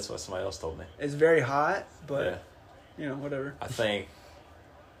 That's what somebody else told me. It's very hot, but, Yeah. you know, whatever. I think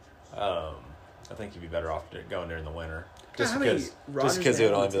you'd be better off going during the winter. Just How many because Rodgers it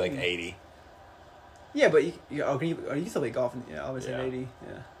would only have be on like the team? 80. Yeah, but you can still play golf. Yeah, obviously Yeah. 80.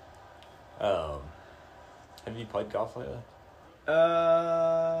 Yeah. Have you played golf lately?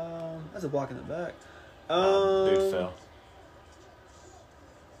 That's a block in the back. Dude fell.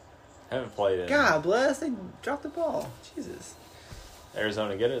 Haven't played in God bless, they dropped the ball. Jesus.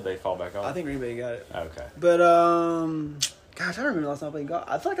 Arizona. Get it? They fall back on. I think Green Bay got it. Okay. But gosh, I don't remember last time I played golf.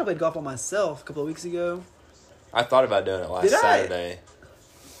 I feel like I played golf by myself a couple of weeks ago. I thought about doing it last Did I? Saturday,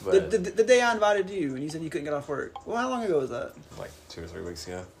 but The day I invited you and you said you couldn't get off work. Well, how long ago was that? like 2 or 3 weeks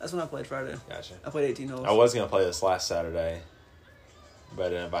ago. That's when I played Friday. Gotcha. I played 18 holes. I was gonna play this last Saturday, but I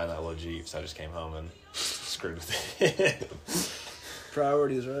didn't buy that little Jeep, so I just came home and screwed with it.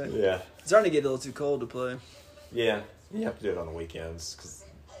 Priorities, right? Yeah. It's starting to get a little too cold to play. Yeah. You have to do it on the weekends because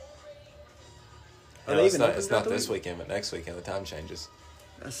Are they it's even not, open it's throughout not the this week? weekend, but next weekend the time changes.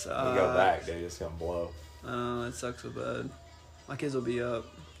 That's When we go back, dude, it's gonna blow. It sucks so bad. My kids will be up.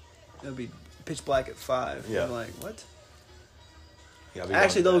 It'll be pitch black at 5. Yeah. I'm like, what? Yeah, I'll be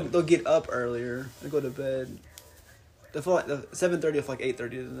Actually, going to they'll bed. get up earlier. They go to bed. They feel like the 7:30 is like 8:30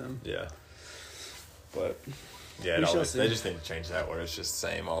 to them. Yeah. But Yeah, We it shall always, see. they just need to change that where it's just the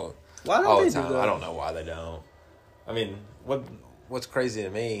same all why don't all they the time. do that? I don't know why they don't. I mean, what's crazy to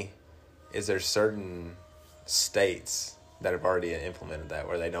me is there's certain states that have already implemented that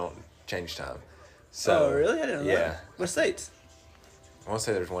where they don't change time. So Oh, really? I didn't know yeah. that. What states? I want to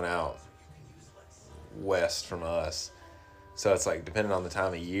say there's one out west from us. So it's like depending on the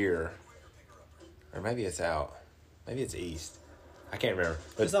time of year, or maybe it's out. Maybe it's east. I can't remember.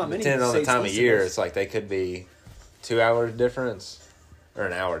 But There's not many depending on the states time of listed year, as- it's like they could be 2 hours difference or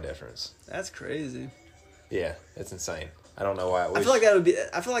an hour difference. That's crazy. Yeah, it's insane. I don't know why. I feel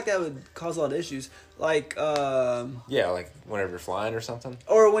like that would cause a lot of issues. Like, Yeah, like whenever you're flying or something.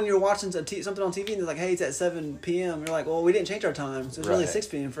 or when you're watching something on TV and they're like, "Hey, it's at 7 p.m." You're like, "Well, we didn't change our time, so it's really Right. 6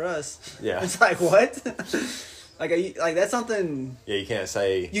 p.m. for us." Yeah. It's like what? like that's something Yeah, you can't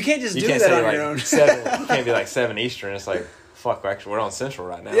say. you can't just do can't that say on like your own. 7. You can't be like 7 Eastern. It's like fuck. Actually, we're on Central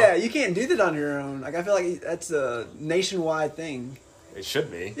right now. Yeah, you can't do that on your own. Like I feel like that's a nationwide thing. It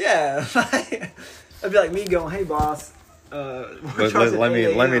should be. Yeah, it'd be like me going, "Hey, boss, Let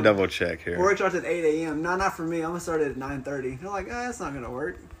me double check here. Work starts at 8 a.m. No, not for me. I'm gonna start at 9:30. They're like, that's not gonna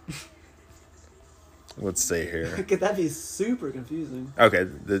work. Let's see here. That'd be super confusing. Okay,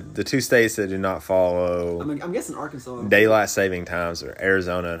 the two states that do not follow I'm guessing Arkansas. daylight saving times are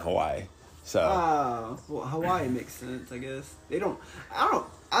Arizona and Hawaii. So Well, Hawaii makes sense, I guess. They don't.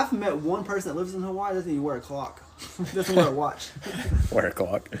 I've met one person that lives in Hawaii that doesn't even wear a clock. Doesn't wear a watch. wear a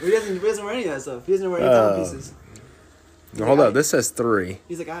clock. He doesn't wear any of that stuff. He doesn't wear any timepieces. Hold up, this says 3.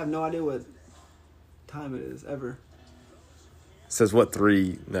 He's like, I have no idea what time it is ever. It says what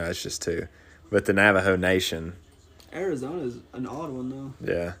 3? No, it's just 2. But the Navajo Nation, Arizona is an odd one though.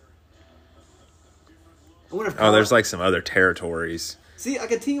 yeah. I wonder if Oh, there's like some other territories. see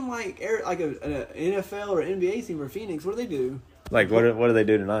like a team like an NFL or NBA team for Phoenix. What do they do? Like what do they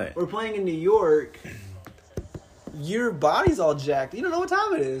do tonight? We're playing in New York. Your body's all jacked. You don't know what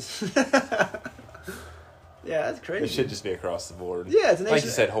time it is. Yeah, that's crazy. It should just be across the board. Yeah, it's a like nation-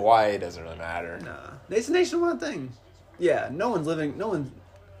 you said, Hawaii doesn't really matter. Nah, it's a nationwide thing. Yeah, no one's.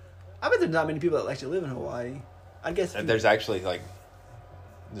 I bet there's not many people that actually live in Hawaii. I guess. And there's actually like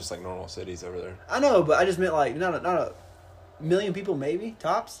just like normal cities over there. I know, but I just meant like not a million people, maybe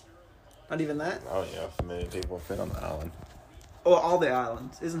tops. Not even that. I don't know if a million people fit on the island. Oh, all the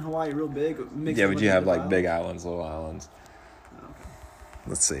islands. Isn't Hawaii real big? Yeah, but you have like big islands, little islands. Oh, okay.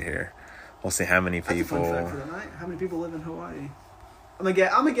 Let's see here. We'll see how many That's people. a fun fact for the night. How many people live in Hawaii? I'm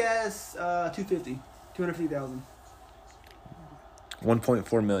gonna guess 250,000.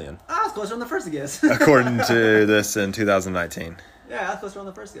 1.4 million, Ah, that's closer on the first guess. according to this in 2019. Yeah, that's closer on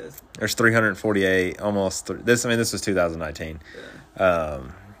the first guess. There's 348, almost. This was 2019. Yeah.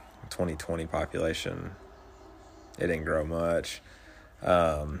 2020 population. It didn't grow much.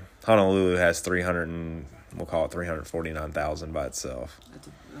 Honolulu has 349,000 by itself. That's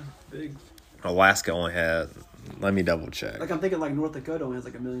big. Alaska only had. Let me double check. Like I'm thinking, like North Dakota only has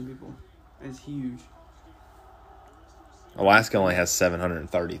like 1 million people. It's huge. Alaska only has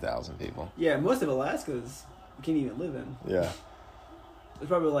 730,000 people. Yeah, most of Alaska's you can't even live in. Yeah. There's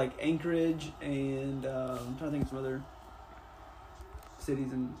probably like Anchorage and I'm trying to think of some other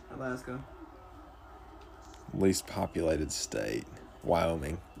cities in Alaska. Least populated state,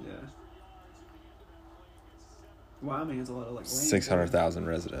 Wyoming. Yeah. Wyoming has a lot of like land. 600,000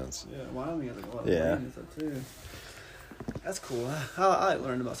 residents. Yeah, Wyoming has like a lot of Yeah. land and stuff too. That's cool. I like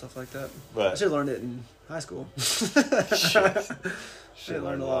learning about stuff like that. But I should have learned it in high school. Shit. I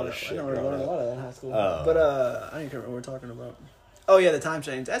learned a lot of shit. I learned a growing lot up. of that in high school. Oh. But I didn't remember what we're talking about. Oh yeah, the time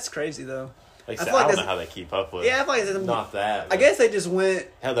change. That's crazy though. Like I I, feel like I don't know that's- how they keep up with. Yeah, I feel like it's- not that. I but- guess they just went.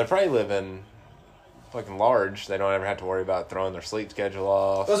 Hell, they're probably living fucking large. They don't ever have to worry about throwing their sleep schedule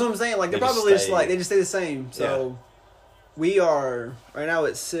off. That's what I'm saying. Like They they're just probably just stay- like they just stay the same. So we are right now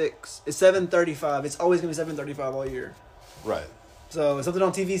at 6. It's 7:35. It's always gonna be 7:35 all year. Right. So if something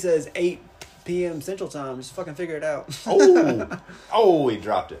on TV says 8 p.m. Central Time, just fucking figure it out. Oh, he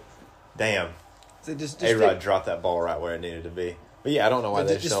dropped it. Damn. So just A-Rod dropped that ball right where it needed to be. But yeah, I don't know why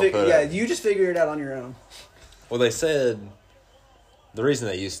they just don't put yeah, it. you just figure it out on your own. Well, they said the reason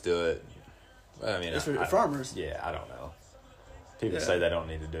they used to do it, I mean, It's for I- farmers. Yeah, I don't know. People Yeah. say they don't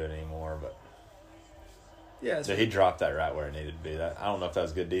need to do it anymore, but Yeah. It's so he dropped that right where it needed to be. That I don't know if that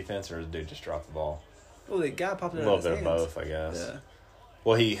was good defense or the dude just dropped the ball. well, the guy popped A it out little of bit his of hands. both, I guess. Yeah.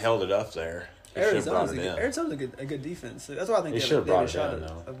 Well, he held it up there. He should have brought Arizona's it in. Arizona's a good defense. That's why I think He they should have have a brought it shot in,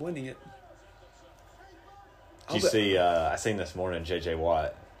 though. of winning it. Did you see? I seen this morning. J.J.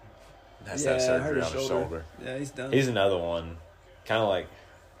 Watt has to have I heard surgery his on his shoulder. Yeah, he's done. He's another one, kind of like.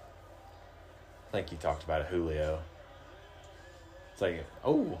 I think you talked about it, Julio. It's like,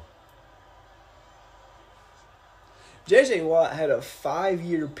 oh, J.J. Watt had a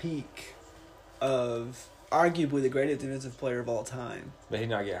 5-year peak of arguably the greatest defensive player of all time. did he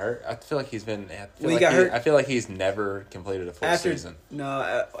not get hurt? I feel like he's been. Well, he got hurt. I feel like he's never completed a full season.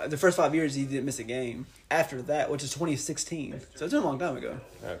 The first 5 years he didn't miss a game. After that, which is 2016, so it's been a long time ago.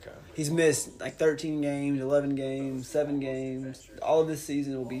 Okay. He's missed like 13 games, 11 games, 7 games. All of this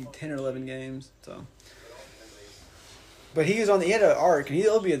season will be 10 or 11 games. So, but he had an arc, and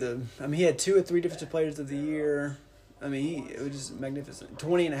he'll be he had 2 or 3 defensive players of the year. I mean, it was just magnificent.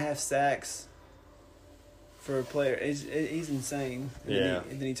 20.5 sacks for a player. He's insane. And Yeah.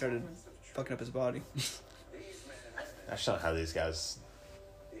 then he started fucking up his body. I just don't know how these guys.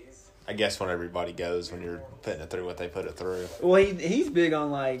 I guess when everybody goes, when you're putting it through what they put it through. Well, he's big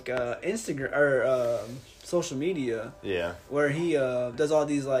on like Instagram or social media. Yeah. Where he does all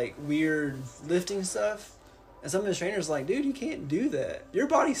these like weird lifting stuff, and some of his trainers are like, dude, you can't do that. Your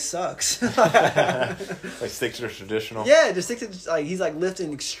body sucks. Like stick to the traditional. Yeah, just like he's like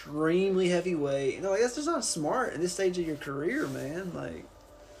lifting extremely heavy weight, and they're like, that's just not smart at this stage of your career, man. Like,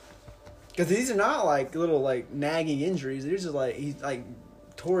 because these are not like little like nagging injuries. They're just like he like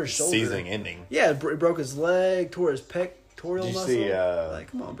tore his shoulder. Season ending. Yeah, broke his leg, tore his pectoral Did you muscle. see, like,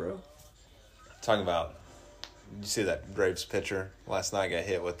 come on, bro. Talking about. Did you see that Braves pitcher last night got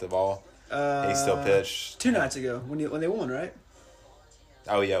hit with the ball? He still pitched 2 nights ago when they won, right?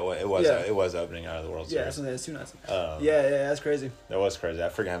 Oh yeah, well, Yeah. it was opening out of the World Yeah, Series. that's when they had 2 nights. Um, Yeah, that's crazy. That was crazy. I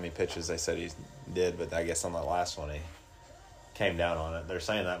forget how many pitches they said he did, but I guess on that last one he came down on it. They're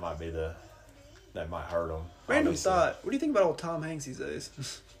saying that might hurt him. Random obviously. thought. What do you think about old Tom Hanks these days?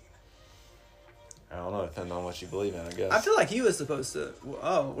 I don't know, depending on what you believe in, I guess. I feel like he was supposed to.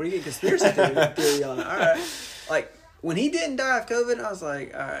 Oh, what do you get conspiracy theory on it? All right, like when he didn't die of COVID, I was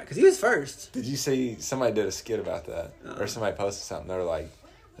like, all right, because he was first. Did you see somebody did a skit about that, or somebody posted something? They're like,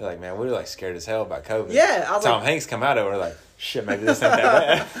 man, we were like scared as hell about COVID. Yeah, I was Tom like, Hanks come out of it, we're like, shit, maybe this ain't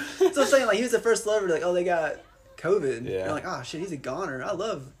that bad. so I'm saying like he was the first celebrity. Like, oh, they got COVID. Yeah. And I'm like, oh shit, he's a goner. I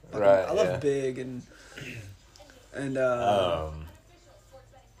love, Right, I love yeah. Big and Um,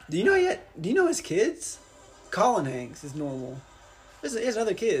 Do you know his kids? Colin Hanks is normal. He has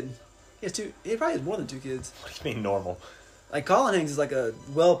another kid. He has 2. He probably has more than 2 kids. what do you mean normal? Like Colin Hanks is like a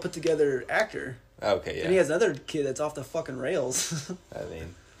well put together actor, Okay, yeah. and he has another kid that's off the fucking rails. I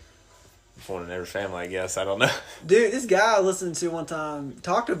mean, one in every family, I guess. I don't know. Dude, this guy I listened to one time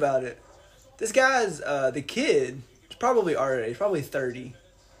talked about it. This guy's the kid. Is probably our age, probably 30.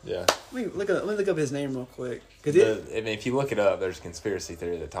 Yeah. Let me look up his name real quick. I mean, if you look it up, there's a conspiracy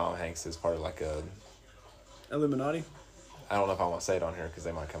theory that Tom Hanks is part of like a. Illuminati. I don't know if I want to say it on here because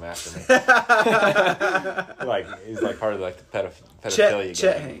they might come after me. Like he's like part of like the pedophilia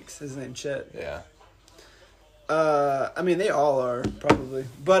Chet gang. Hanks. His name Chet. Yeah. I mean, they all are probably,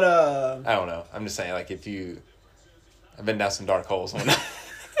 but I don't know. I'm just saying, like, if you, I've been down some dark holes one night.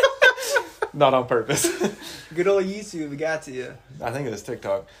 Not on purpose. good old YouTube got to you. I think it was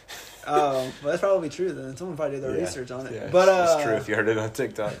TikTok. Oh, well, that's probably true then. Someone probably did their Yeah. research on it. Yeah, But it's true if you heard it on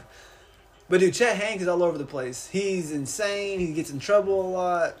TikTok. But dude, Chet Hanks is all over the place. He's insane. He gets in trouble a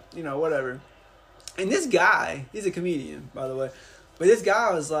lot. You know, whatever. And this guy, he's a comedian, by the way. But this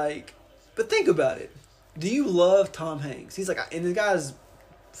guy was like, but think about it. Do you love Tom Hanks? He's like, and the guy's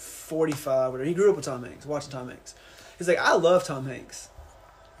 45, whatever. He grew up with Tom Hanks, watching Tom Hanks. He's like, I love Tom Hanks.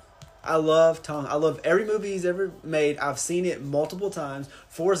 I love every movie he's ever made. I've seen it multiple times.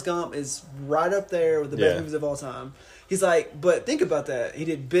 Forrest Gump is right up there with the best movies of all time. He's like, but think about that. He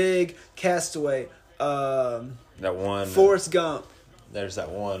did Big, Castaway, That one. Forrest Gump. There's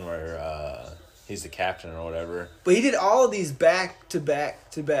that one where he's the captain or whatever. But he did all of these back to back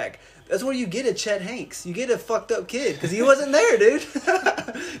to back. That's where you get a Chet Hanks. You get a fucked up kid because he wasn't there, dude.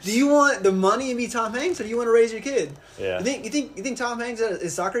 Do you want the money and be Tom Hanks, or do you want to raise your kid? Yeah. You think Tom Hanks at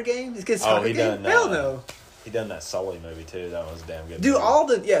his soccer game? His kid's soccer he game? done. Hell no. He done that Sully movie too. That was a damn good. Dude, movie. all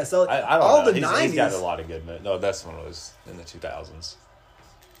the so I don't all know. the He's got a '90s. lot of good movies. No, that's one was in the 2000s. That's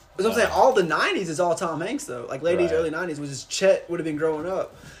what I'm saying. All the '90s is all Tom Hanks though. Like late '80s, Right. early '90s was just Chet would have been growing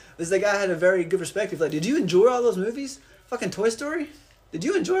up. The guy had a very good perspective. Like, did you enjoy all those movies? Fucking Toy Story. Did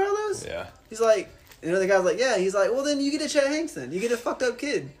you enjoy all those? Yeah. He's like, you know, the guy's like, yeah. He's like, well, then you get a Chet Hanks. Then you get a fucked up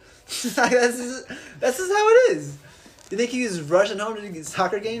kid. Like, that's just how it is. You think he was rushing home to get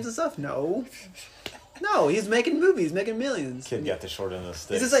soccer games and stuff? No. No, he's making movies, making millions. Kid got the short end of the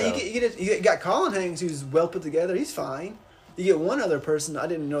stick. It's just like so- you got Colin Hanks, who's well put together. He's fine. You get one other person, I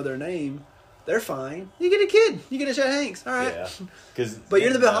didn't know their name. They're fine. You get a kid. You get a Chet Hanks. All right. Yeah. 'Cause But you're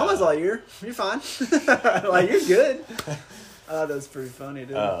in the in, Bahamas all year. You're fine. Like, you're good. Oh, that's pretty funny,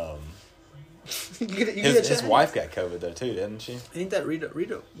 dude. you get a Chet His Hanks. wife got COVID though too, didn't she? Ain't that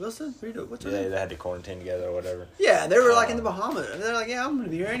Rita Wilson? Rita, what's her Yeah, name? they had to quarantine together or whatever. Yeah, they were like in the Bahamas. And they're like, yeah, I'm going to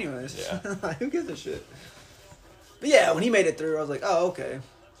be here anyways. Yeah. Like, who gives a shit? But yeah, when he made it through, I was like, oh, okay.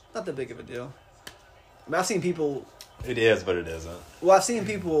 Not that big of a deal. I mean, I've seen people... It is, but it isn't. Well, I've seen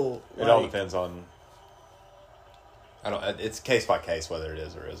people... It all depends on. It's case by case whether it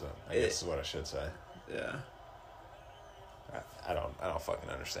is or isn't. I guess is what I should say. Yeah. I don't fucking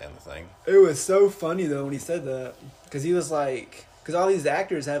understand the thing. It was so funny, though, when he said that. Because he was like... Because all these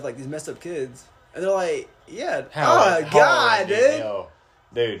actors have, like, these messed up kids. And they're like, yeah. God, dude. Yo,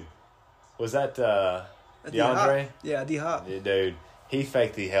 dude, was that DeAndre? Yeah, D-Hop. Yeah, dude, he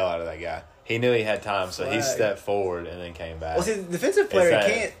faked the hell out of that guy. He knew he had time, so he Flag. stepped forward and then came back. Well, see, the defensive player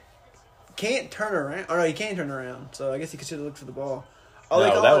that- can't turn around. Or no, he can turn around. So I guess he should have looked for the ball.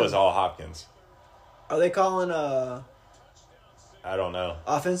 No, that was all Hopkins. Are they calling I don't know.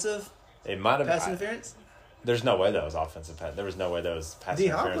 offensive It might have pass been. interference? There's no way that was offensive pass. There was no way that was pass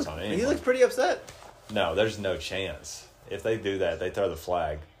D-Hop interference on anyone. he looks pretty upset. No, there's no chance. If they do that, they throw the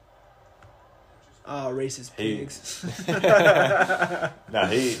flag. Oh, racist He- pigs. No,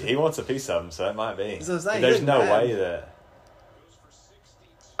 he wants a piece of them, so it might be. That's what I'm saying, There's he no looked mad. way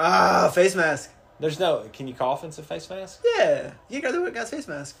that. Face mask. There's no. Can you call offensive face mask? Yeah, you got the guy's face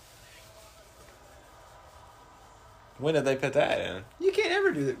mask. When did they put that in? You can't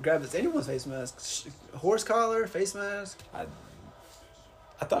ever do that. Grab anyone's face mask. Horse collar, face mask. I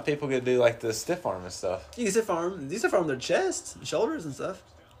thought people could do like the stiff arm and stuff. You can stiff arm. These stiff arm their chest, and shoulders, and stuff.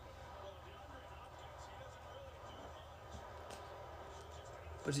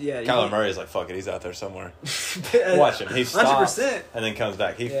 But yeah, Kyler Murray's like, fuck it, he's out there somewhere. Watch him. He stops 100%. and then comes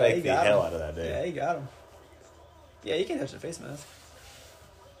back. He Yeah, faked he the got hell him. out of that dude. Yeah, he got him. Yeah, you can't touch the face mask.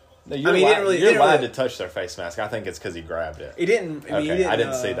 No, you're I mean, he didn't really- he you're didn't allowed really- to touch their face mask. I think it's because he grabbed it. He didn't. I mean, Okay, he didn't, I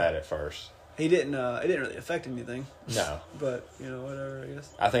didn't see that at first. He didn't. It didn't really affect anything. No, But whatever. I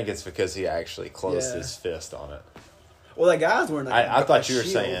guess. I think it's because he actually closed Yeah. his fist on it. Well, that guy's wearing. Like, I a thought you were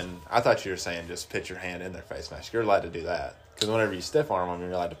shield. saying. I thought you were saying just put your hand in their face mask. You're allowed to do that because whenever you stiff arm them,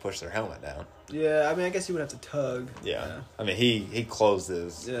 you're allowed to push their helmet down. Yeah, I mean, I guess you would have to tug. Yeah. I mean he closed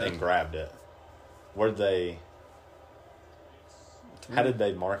his Yeah. and grabbed it. Where'd they? How did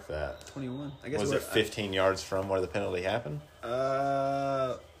they mark that? 21? I guess. Was it 15 yards from where the penalty happened?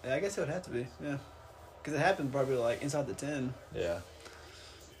 Yeah, I guess it would have to be. Yeah, because it happened probably like inside the 10. Yeah.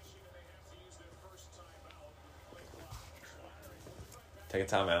 Take a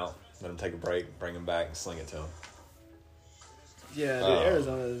timeout. Let him take a break. Bring him back and sling it to him. Yeah, dude,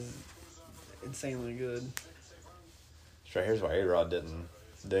 Arizona is insanely good. Straight here's why A-Rod didn't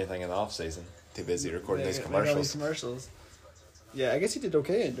do anything in the off season. Too busy recording these Make all these commercials. commercials. Yeah, I guess he did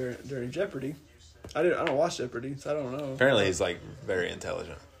okay during Jeopardy. I don't watch Jeopardy, so I don't know. Apparently he's like very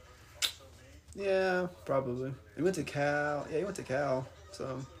intelligent. Yeah, probably. He went to Cal. Yeah, he went to Cal.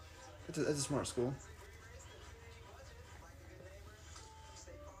 So that's a smart school.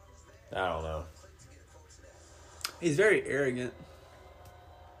 I don't know. He's very arrogant.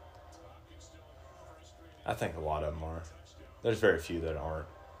 I think a lot of them are. There's very few that aren't.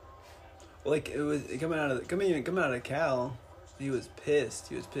 Like it was coming out of Cal, he was pissed.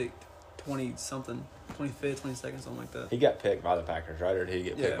 He was picked 20-something, 25th, 22nd, something like that. He got picked by the Packers, right? Or did he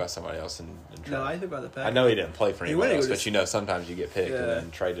get picked Yeah. by somebody else and No, traded? I think about the Packers. I know he didn't play for He anybody wanted else, to go but to- you know sometimes you get picked Yeah. and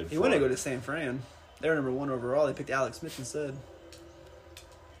then traded He for... wanted to go to San Fran. They were number 1 overall. They picked Alex Smith instead.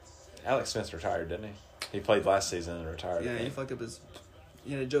 Alex Smith retired, didn't he? He played last season and retired. Yeah, I he think. fucked up his.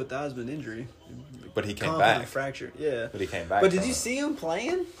 He had a Joe Theismann injury. But he came Compounded back. fracture. Yeah. But he came back. But did from you it. see him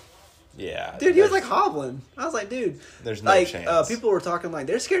playing? Yeah. Dude, he was like there's- hobbling. I was like, dude. There's no Like chance. people were talking like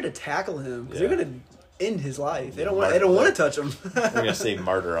they're scared to tackle him because Yeah. they're gonna end his life. They don't Yeah, want. They don't murder. want to touch him. We're going to see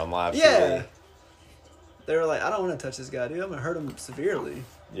murder on live Yeah. TV. They were like, I don't want to touch this guy, dude. I'm gonna hurt him severely.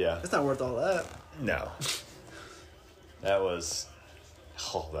 Yeah. It's not worth all that. No. That was...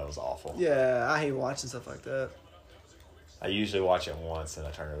 Oh, that was awful. Yeah, I hate watching stuff like that. I usually watch it once and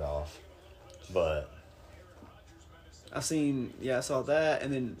I turn it off. But I saw that,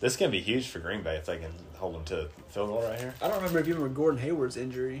 and then this can be huge for Green Bay if they can hold them to a field goal right here. I don't remember if you remember Gordon Hayward's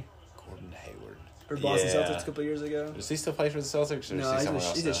injury Gordon Hayward. or Boston Yeah. Celtics a couple of years ago. Does he still play for the Celtics or No, is he somewhere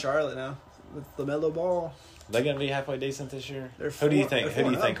else he's now? in Charlotte now with LaMelo Ball. They gonna be halfway decent this year? They're Who do you four- think? they're Who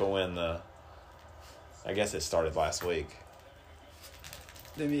do you 4-0. think will win the? I guess it started last week.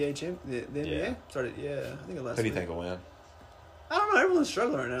 The NBA the NBA Yeah. started. Yeah, I think it last. Who do you week. think will win? I don't know. Everyone's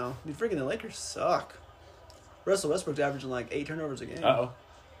struggling right now. Dude, freaking the Lakers suck. Russell Westbrook's averaging like 8 turnovers a game. Uh oh.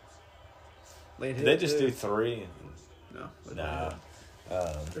 Late Did hit, they just too. do 3? No. Nah.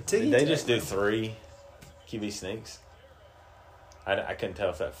 They're Did ticking they tack, just do man. 3 QB sneaks? I couldn't tell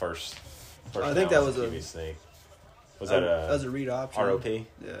if that first I think down that was a- QB sneak. Was that that was a a read option. ROP?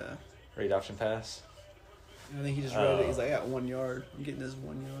 Yeah. Read option pass? I think he just read it. He's like, I got 1 yard. I'm getting this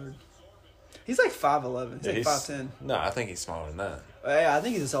 1 yard. He's like 5'11". He's Yeah, like 5'10". No, I think he's smaller than that. Yeah, I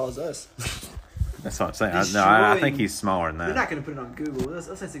think he's as tall as us. That's what I'm saying. He's I showing- think he's smaller than They're that. not going to put it on Google. Let's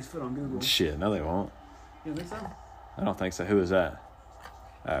say 6 foot on Google. Shit, no, they won't. You don't think so? I don't think so. Who is that?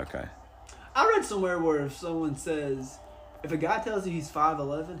 Oh, okay. I read somewhere where if someone says, if a guy tells you he's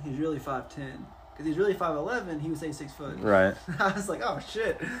 5'11", he's really 5'10". Because he's really 5'11", he would say 6 foot. Right. I was like, oh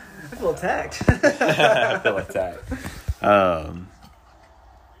shit, I feel attacked. I feel like that.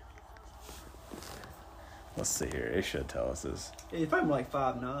 Let's see here. It should tell us this. Yeah, he's probably more like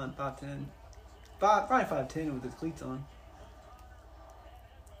 5'9", 5'10". Probably 5'10" with his cleats on.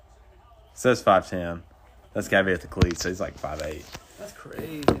 It says 5'10". That's gotta be at the cleats, so he's like 5'8". That's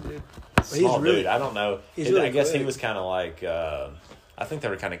crazy, dude. But Small dude. I don't know. he's really I guess he quick. was kind of like. I think they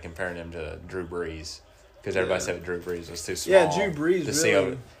were kind of comparing him to Drew Brees because everybody Yeah. said Drew Brees was too small. Yeah, Drew Brees to see really-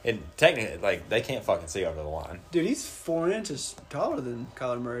 over. And technically, like they can't fucking see over the line. Dude, he's 4 inches taller than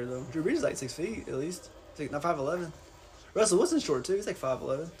Kyler Murray, though. Drew Brees is like 6 feet, at least. Not 5'11". Russell Wilson's short, too. He's like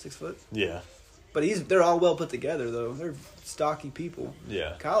 5'11", 6 foot. Yeah. But they're all well put together, though. They're stocky people.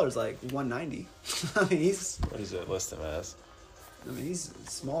 Yeah. Kyler's like 190. I mean, he's What does it list him as? he's a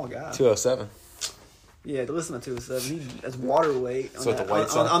small guy. 207. Yeah, to listen to 207, that's water weight on, So with that, the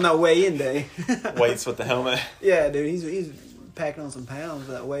weights on, on- on that weigh-in day. Weights with the helmet. Yeah, dude, he's packing on some pounds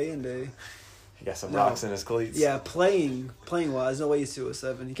for that weigh-in day. He got some No. rocks in his cleats. Yeah, playing wise, no way he's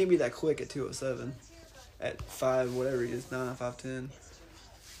 207. He can't be that quick at 207. At 5, whatever he is, 9, 5'10".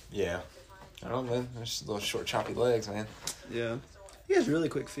 Yeah. I don't know, man. There's just little short, choppy legs, man. Yeah. He has really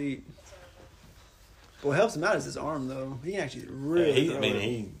quick feet. But what helps him out is his arm, though. He can actually really throw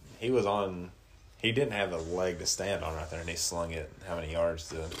it. He was on. He didn't have a leg to stand on right there, and he slung it. How many yards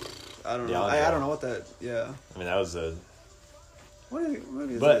to? I don't know. DeAndre. I don't know what that. Yeah. I mean, that was a. What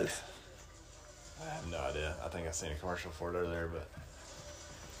is But this? I have no idea. I think I seen a commercial for it earlier, but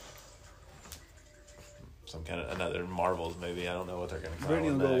some kind of another Marvels movie. I don't know what they're going to call Brittany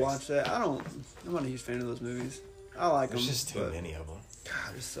it will go next. watch that. I'm not a huge fan of those movies. I like There's them. just too but, many of them.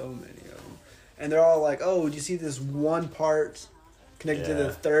 God, there's so many of them. And they're all like, oh, did you see this one part connected to Yeah.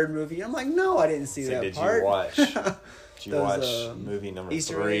 the third movie? I'm like, no, I didn't see So that did part. you watch? Did you Those, watch movie number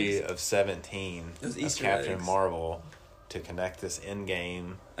Easter 3 eggs. of 17 Those of Easter Captain eggs. Marvel to connect this end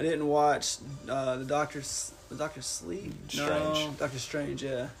game? I didn't watch the Doctor Sleep. No, Strange. Doctor Strange.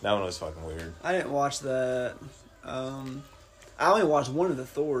 Yeah, That one was fucking weird. I didn't watch that. I only watched one of the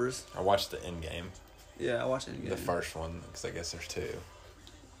Thors. I watched the end game, Yeah, I watched it again. the first one, because I guess there's 2.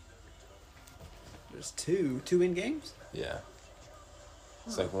 There's two in games. Yeah.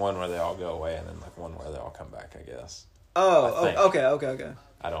 It's like one where they all go away, and then like one where they all come back, I guess. I Oh, think. okay.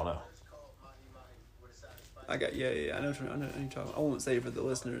 I don't know. I got I know what you're talking. I won't say it for the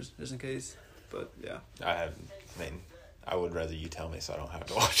listeners just in case, but yeah. I would rather you tell me so I don't have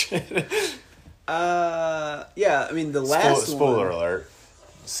to watch it. Yeah. I mean, the last Spoiler one, alert.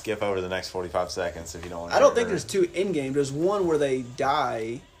 Skip over the next 45 seconds if you don't want to. I don't think there's two Endgame. There's one where they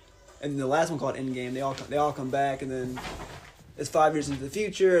die, and then the last one called Endgame. They all come back, and then it's 5 years into the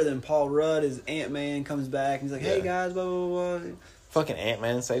future. Then Paul Rudd, as Ant-Man, comes back, and he's like, "Hey guys, blah blah blah." Fucking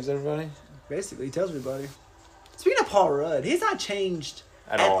Ant-Man saves everybody. Basically, he tells everybody. Speaking of Paul Rudd, he's not changed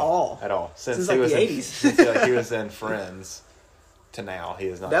at all. Since like he was the 80s. Since he was in Friends to now, he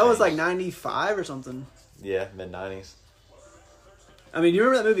is not. That was like changed. 95 or something. Yeah, mid-90s. I mean, you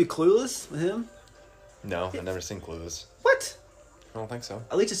remember that movie Clueless with him? No, I've never seen Clueless. What? I don't think so.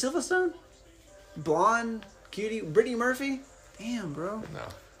 Alicia Silverstone? Blonde, cutie, Brittany Murphy? Damn, bro. No.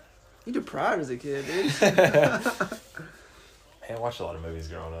 You deprived as a kid, dude. I watched a lot of movies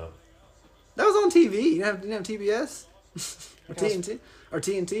growing up. That was on TV. You didn't have TBS? Or TNT? Or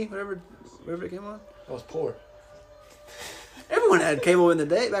TNT, whatever it came on. I was poor. Everyone had cable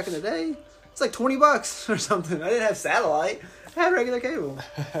back in the day. It's like $20 or something. I didn't have satellite. I had regular cable.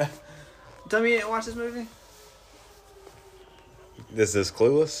 Tell me you didn't watch this movie? This is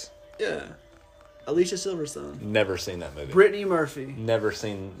Clueless? Yeah. Alicia Silverstone. Never seen that movie. Brittany Murphy. Never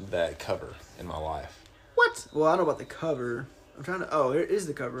seen that cover in my life. What? Well, I don't know about the cover. I'm trying to... Oh, here is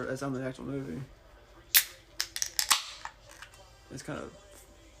the cover. That's on the actual movie. It's kind of...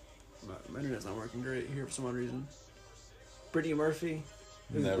 My internet's not working great here for some odd reason. Brittany Murphy.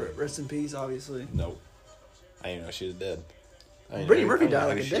 Never. Rest in peace, obviously. Nope. I didn't even know she was dead. Brittany Murphy died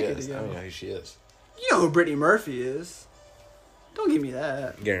like a decade ago. I don't know who she is. You know who Brittany Murphy is. Don't give me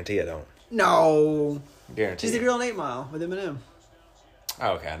that. Guarantee I don't. No. Guarantee. She's the girl in 8 Mile with Eminem.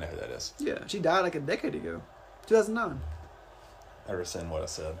 Oh, okay. I know who that is. Yeah, she died like a decade ago. 2009. I rescind what I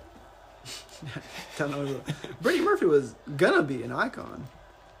said. Don't know. Brittany Murphy was gonna be an icon.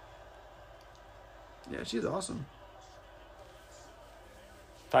 Yeah, she's awesome.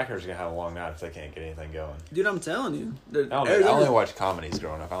 Packers are going to have a long night if they can't get anything going. Dude, I'm telling you. I only watched comedies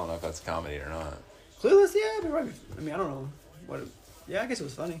growing up. I don't know if that's a comedy or not. Clueless, yeah, but right. I mean, I don't know what. Yeah, I guess it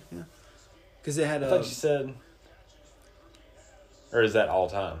was funny. Yeah, because they had I thought you said. Or is that all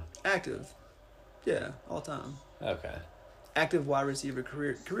time? active. Yeah, all time. Okay. Active wide receiver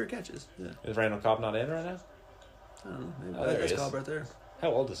career catches. Yeah, Is Randall Cobb not in right now? I don't know. Maybe Oh, there that's he is. Cobb right there. How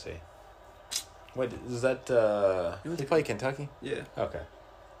old is he? Wait, is that he played Kentucky? Yeah, Okay.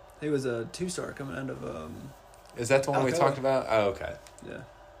 he was a 2-star coming out of Is that the one we Alcoa. talked about? Oh, okay. yeah.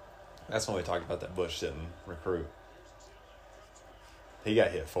 That's when we talked about that Bush didn't recruit. He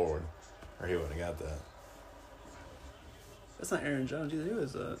got hit forward, or he wouldn't have got that. That's not Aaron Jones either. Who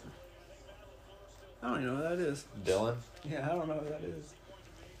is that? I don't even know who that is. Dylan? Yeah, I don't know who that is.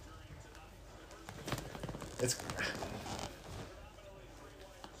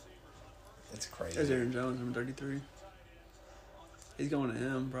 It's crazy. There's Aaron Jones, number 33. He's going to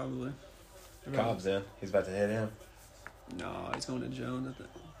him, probably. Cobb's in. He's about to hit him. No, he's going to Jones. I think.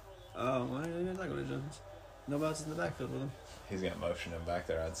 Oh, well, he's not going to Jones. Nobody else is in the backfield with him. He's going to motion him back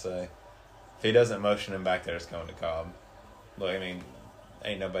there, I'd say. If he doesn't motion him back there, it's going to Cobb. Look, I mean,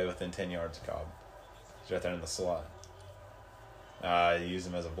 ain't nobody within 10 yards of Cobb. He's right there in the slot. You use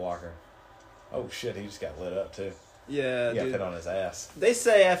him as a blocker. Oh, shit, he just got lit up, too. Yeah, He got dude. hit on his ass. They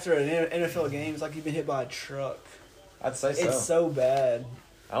say after an NFL game, it's like you've been hit by a truck. I'd say so. It's so bad.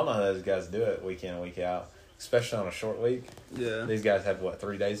 I don't know how those guys do it week in and week out, especially on a short week. Yeah. These guys have,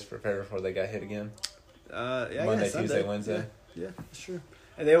 3 days to prepare before they got hit again? Yeah, I Monday, guess Sunday. Tuesday, Wednesday? Yeah, that's true.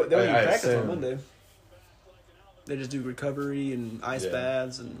 And they don't even I practice on assume. Monday. They just do recovery and ice Yeah.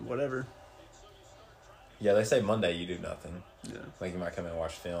 baths and whatever. Yeah, they say Monday you do nothing. Yeah. Like you might come in and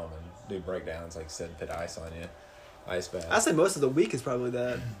watch film and do breakdowns, like you said, put ice on you, ice bath. I say most of the week is probably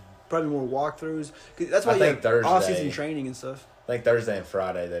that. Probably more walkthroughs. 'Cause that's why I you think have off-season Thursday- training and stuff. I think Thursday and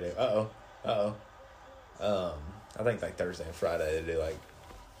Friday they do. I think like Thursday and Friday they do like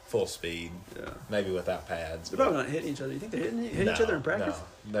full speed, Yeah. maybe without pads. They're probably not hitting each other. You think they're hitting each other in practice?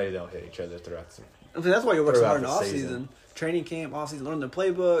 No, they don't hit each other throughout the I mean, that's why you work so Throughout hard in the off-season. season. Training camp, off-season, learn the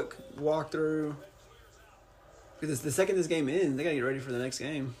playbook, walk through. Because the second this game ends, they got to get ready for the next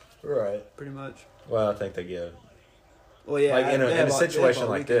game, right. pretty much. Well, I think they give Well, yeah. like in they a have all- they have situation all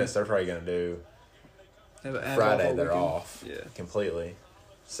like weekend. this, they're probably gonna do They have Friday all they're weekend. off Yeah. completely.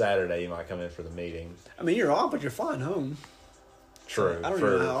 Saturday you might come in for the meeting. I mean, you're off, but you're flying home. True I don't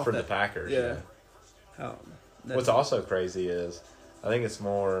even know how off for the that- Packers. Yeah. How? What's also crazy is I think it's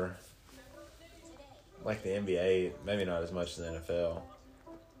more like the NBA, maybe not as much as the NFL,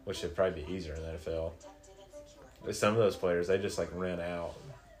 which should probably be easier in the NFL. But some of those players, they just like rent out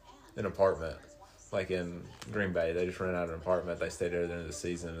an apartment Like in Green Bay, they just rent out an apartment. They stay there at the end of the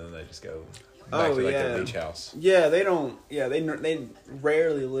season, and then they just go back to like their beach house. Yeah, they don't. Yeah, they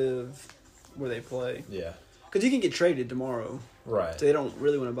rarely live where they play. Yeah. Because you can get traded tomorrow. Right. So they don't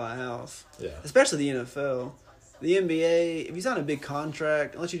really want to buy a house. Yeah. Especially the NFL. The NBA, if you sign a big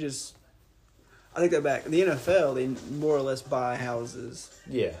contract, unless you just... I take that back. The NFL, they more or less buy houses.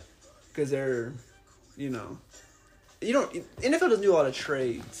 Yeah. Because they're, you know... NFL doesn't do a lot of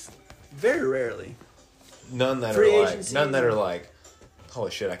trades. Very rarely. None that Free are like... agency. None that are like,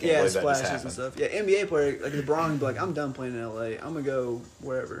 holy shit, I can't believe that just splashes happened. and stuff. Yeah, NBA player, like LeBron, be like, I'm done playing in LA. I'm going to go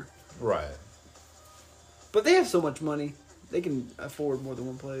wherever. Right. But they have so much money. They can afford more than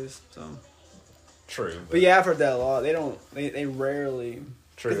one place, so... True. But yeah, I've heard that a lot. They don't. They rarely.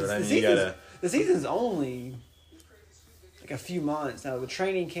 True. The And you gotta... The season's only like a few months now. The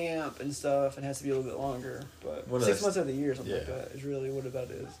training camp and stuff, it has to be a little bit longer. But 6 months of the year, something like that, is really what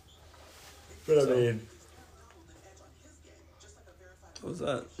that is. But I mean... What was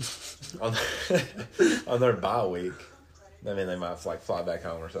that? on their bye week, I mean, they might like fly back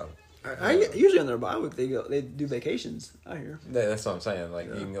home or something. Usually on their bye week, they do vacations. I hear. That's what I'm saying. Like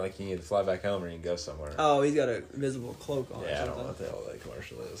you can either fly back home or you can go somewhere. Oh, he's got a invisible cloak on. Yeah, I don't know what the hell that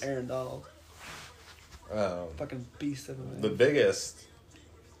commercial is. Aaron Donald, fucking beast of a man. The biggest.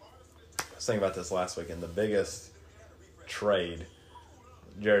 I was thinking about this last weekend. The biggest trade: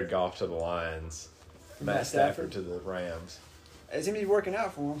 Jared Goff to the Lions, Matt Stafford to the Rams. It seems to be working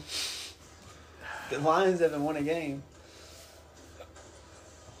out for him. The Lions haven't won a game.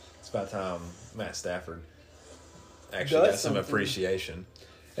 It's about time Matt Stafford actually got some appreciation.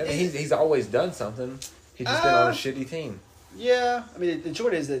 I mean, he's always done something. He's just been on a shitty team. Yeah, I mean,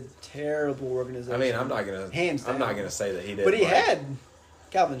 Detroit is a terrible organization. I mean, I'm not gonna say that he did. But he had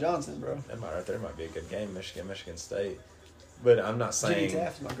Calvin Johnson, bro. That might right there might be a good game, Michigan State. But I'm not saying Jimmy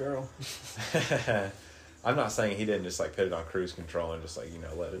Taft's my girl. I'm not saying he didn't just like put it on cruise control and just like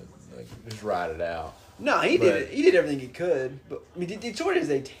let it just ride it out. No, he did. He did everything he could. But I mean, Detroit is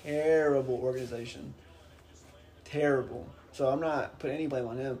a terrible organization. Terrible. So I'm not putting any blame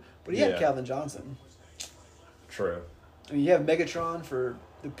on him. But he had Calvin Johnson. True. I mean, you have Megatron for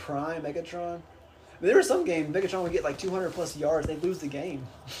the prime Megatron. I mean, there were some games Megatron would get like 200 plus yards. They'd lose the game.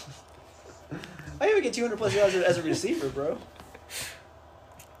 I even get 200 plus yards as a receiver, bro.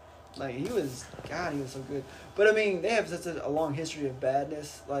 Like, he was so good. But, I mean, they have such a long history of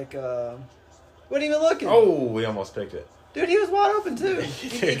badness. Like, wasn't even looking. Oh, we almost picked it. Dude, he was wide open, too.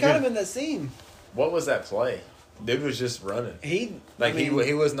 He caught him in that seam. What was that play? Dude was just running. He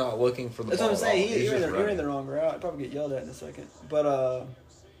was not looking for the ball. That's what I'm saying. He was ran the wrong route. I'd probably get yelled at in a second. But, I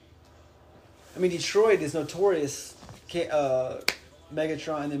mean, Detroit is notorious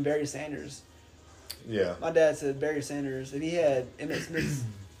Megatron and then Barry Sanders. Yeah. My dad said Barry Sanders, if he had Emmitt Smith's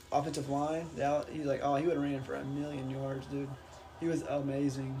offensive line, he's like, he would have ran for 1,000,000 yards, dude. He was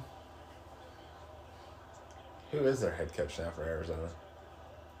amazing. Who is their head coach now for Arizona?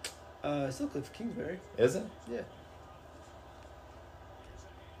 Still Cliff Kingsbury. Is it? Yeah.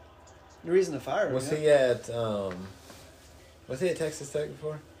 The reason to fire him. Was he at Texas Tech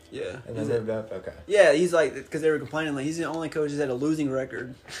before? Yeah. And then moved up? Okay. Yeah, he's like, because they were complaining, like, he's the only coach who's had a losing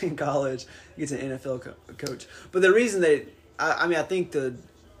record in college. He gets an NFL coach. But the reason I think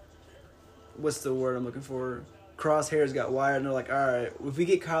what's the word I'm looking for? Crosshairs got wired, and they're like, all right, if we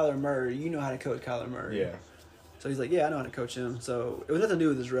get Kyler Murray, you know how to coach Kyler Murray. Yeah. So he's like, yeah, I know how to coach him. So it was nothing to do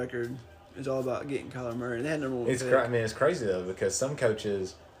with his record. It was all about getting Kyler Murray. And they had number one pick. I mean, it's crazy, though, because some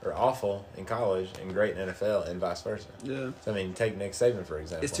coaches are awful in college and great in NFL and vice versa. Yeah. So, I mean, take Nick Saban, for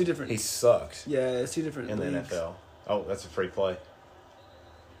example. It's two different. He sucked. Yeah, it's two different in leagues. the NFL. Oh, that's a free play.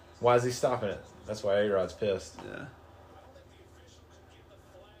 Why is he stopping it? That's why A-Rod's pissed. Yeah.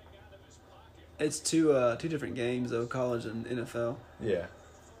 It's two different games, though, college and NFL. Yeah.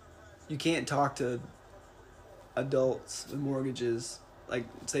 You can't talk to adults with mortgages like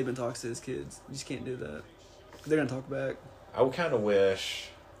Saban talks to his kids. You just can't do that. They're going to talk back. I would kind of wish,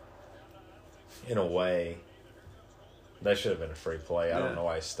 in a way, that should have been a free play. I don't know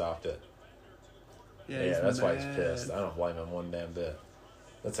why he stopped it. Yeah, that's why he's pissed. I don't blame him one damn bit.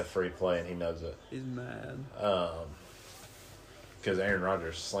 That's a free play, and he knows it. He's mad. Because Aaron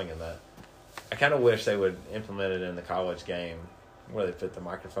Rodgers is slinging that. I kind of wish they would implement it in the college game where they fit the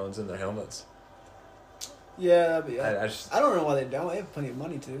microphones in their helmets. Yeah, but I don't know why they don't. They have plenty of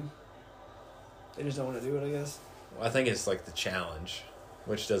money, too. They just don't want to do it, I guess. Well, I think it's like the challenge,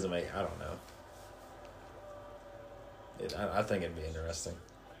 which doesn't make... I don't know. I think it'd be interesting.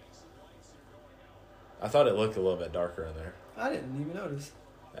 I thought it looked a little bit darker in there. I didn't even notice.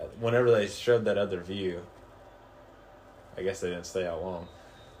 Whenever they showed that other view, I guess they didn't stay out long,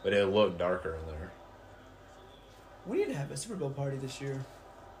 but it looked darker in there. We need to have a Super Bowl party this year.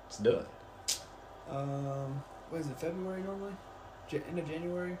 Let's do it. What is it? February normally? End of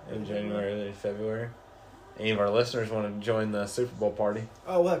January. In January, early February. Any of our listeners want to join the Super Bowl party?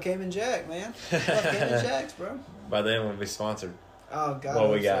 Oh, we'll have Cayman Jack, man. We'll have Cayman Jacks, bro. By then, we'll be sponsored. Oh God.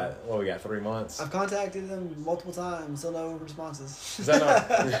 What we got? 3 months? I've contacted them multiple times. Still no responses. Is that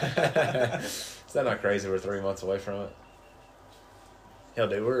not? Is that not crazy? We're 3 months away from it. Hell,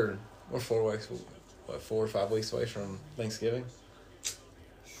 dude, we're 4 weeks. What, 4 or 5 weeks away from Thanksgiving?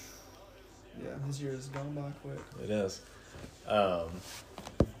 Yeah, this year has gone by quick. It is. But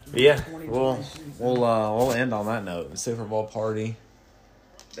yeah, we'll end on that note. The Super Bowl party,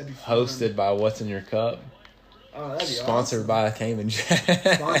 That'd be fun. hosted by What's in Your Cup, Oh, that'd be sponsored awesome. by Cayman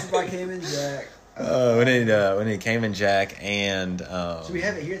Jack. Sponsored by Cayman Jack. We need Cayman Jack and. Should we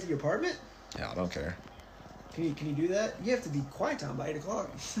have it here at the apartment? Yeah, I don't care. Can you do that? You have to be quiet time by 8 o'clock.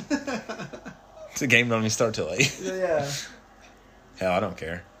 The game don't even start till 8. Yeah. Hell, I don't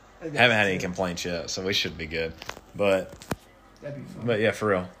care. That'd be Haven't had any awesome. complaints yet, so we should be good. But That'd be fun. yeah, for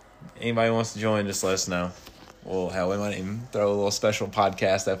real. Anybody wants to join, just let us know. Well, hell, we might even throw a little special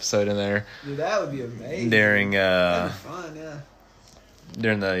podcast episode in there Dude, that would be amazing. during That'd be fun, yeah.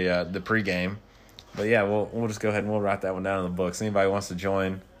 during the pregame. But yeah, we'll just go ahead and we'll write that one down in the books. Anybody wants to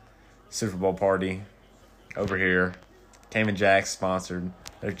join Super Bowl party over here? Cayman Jack sponsored.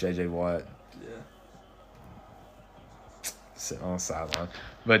 There's JJ Watt Yeah. sitting on the sideline.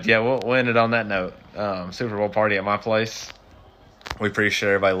 But yeah, we'll end it on that note. Super Bowl party at my place. We appreciate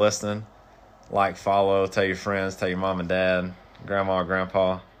everybody listening. Like, follow, tell your friends, tell your mom and dad, grandma,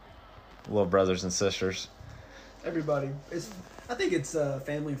 grandpa, little brothers and sisters. Everybody. I think it's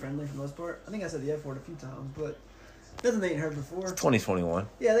family friendly for the most part. I think I said the F word a few times, but nothing they ain't heard before. 2021.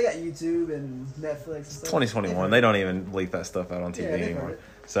 Yeah, they got YouTube and Netflix and stuff. 2021. They don't even bleep that stuff out on TV Yeah, they've anymore. heard it.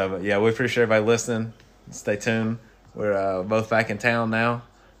 So, but yeah, we appreciate everybody listening. Stay tuned. We're both back in town now,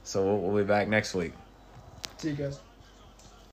 so we'll be back next week. See you guys.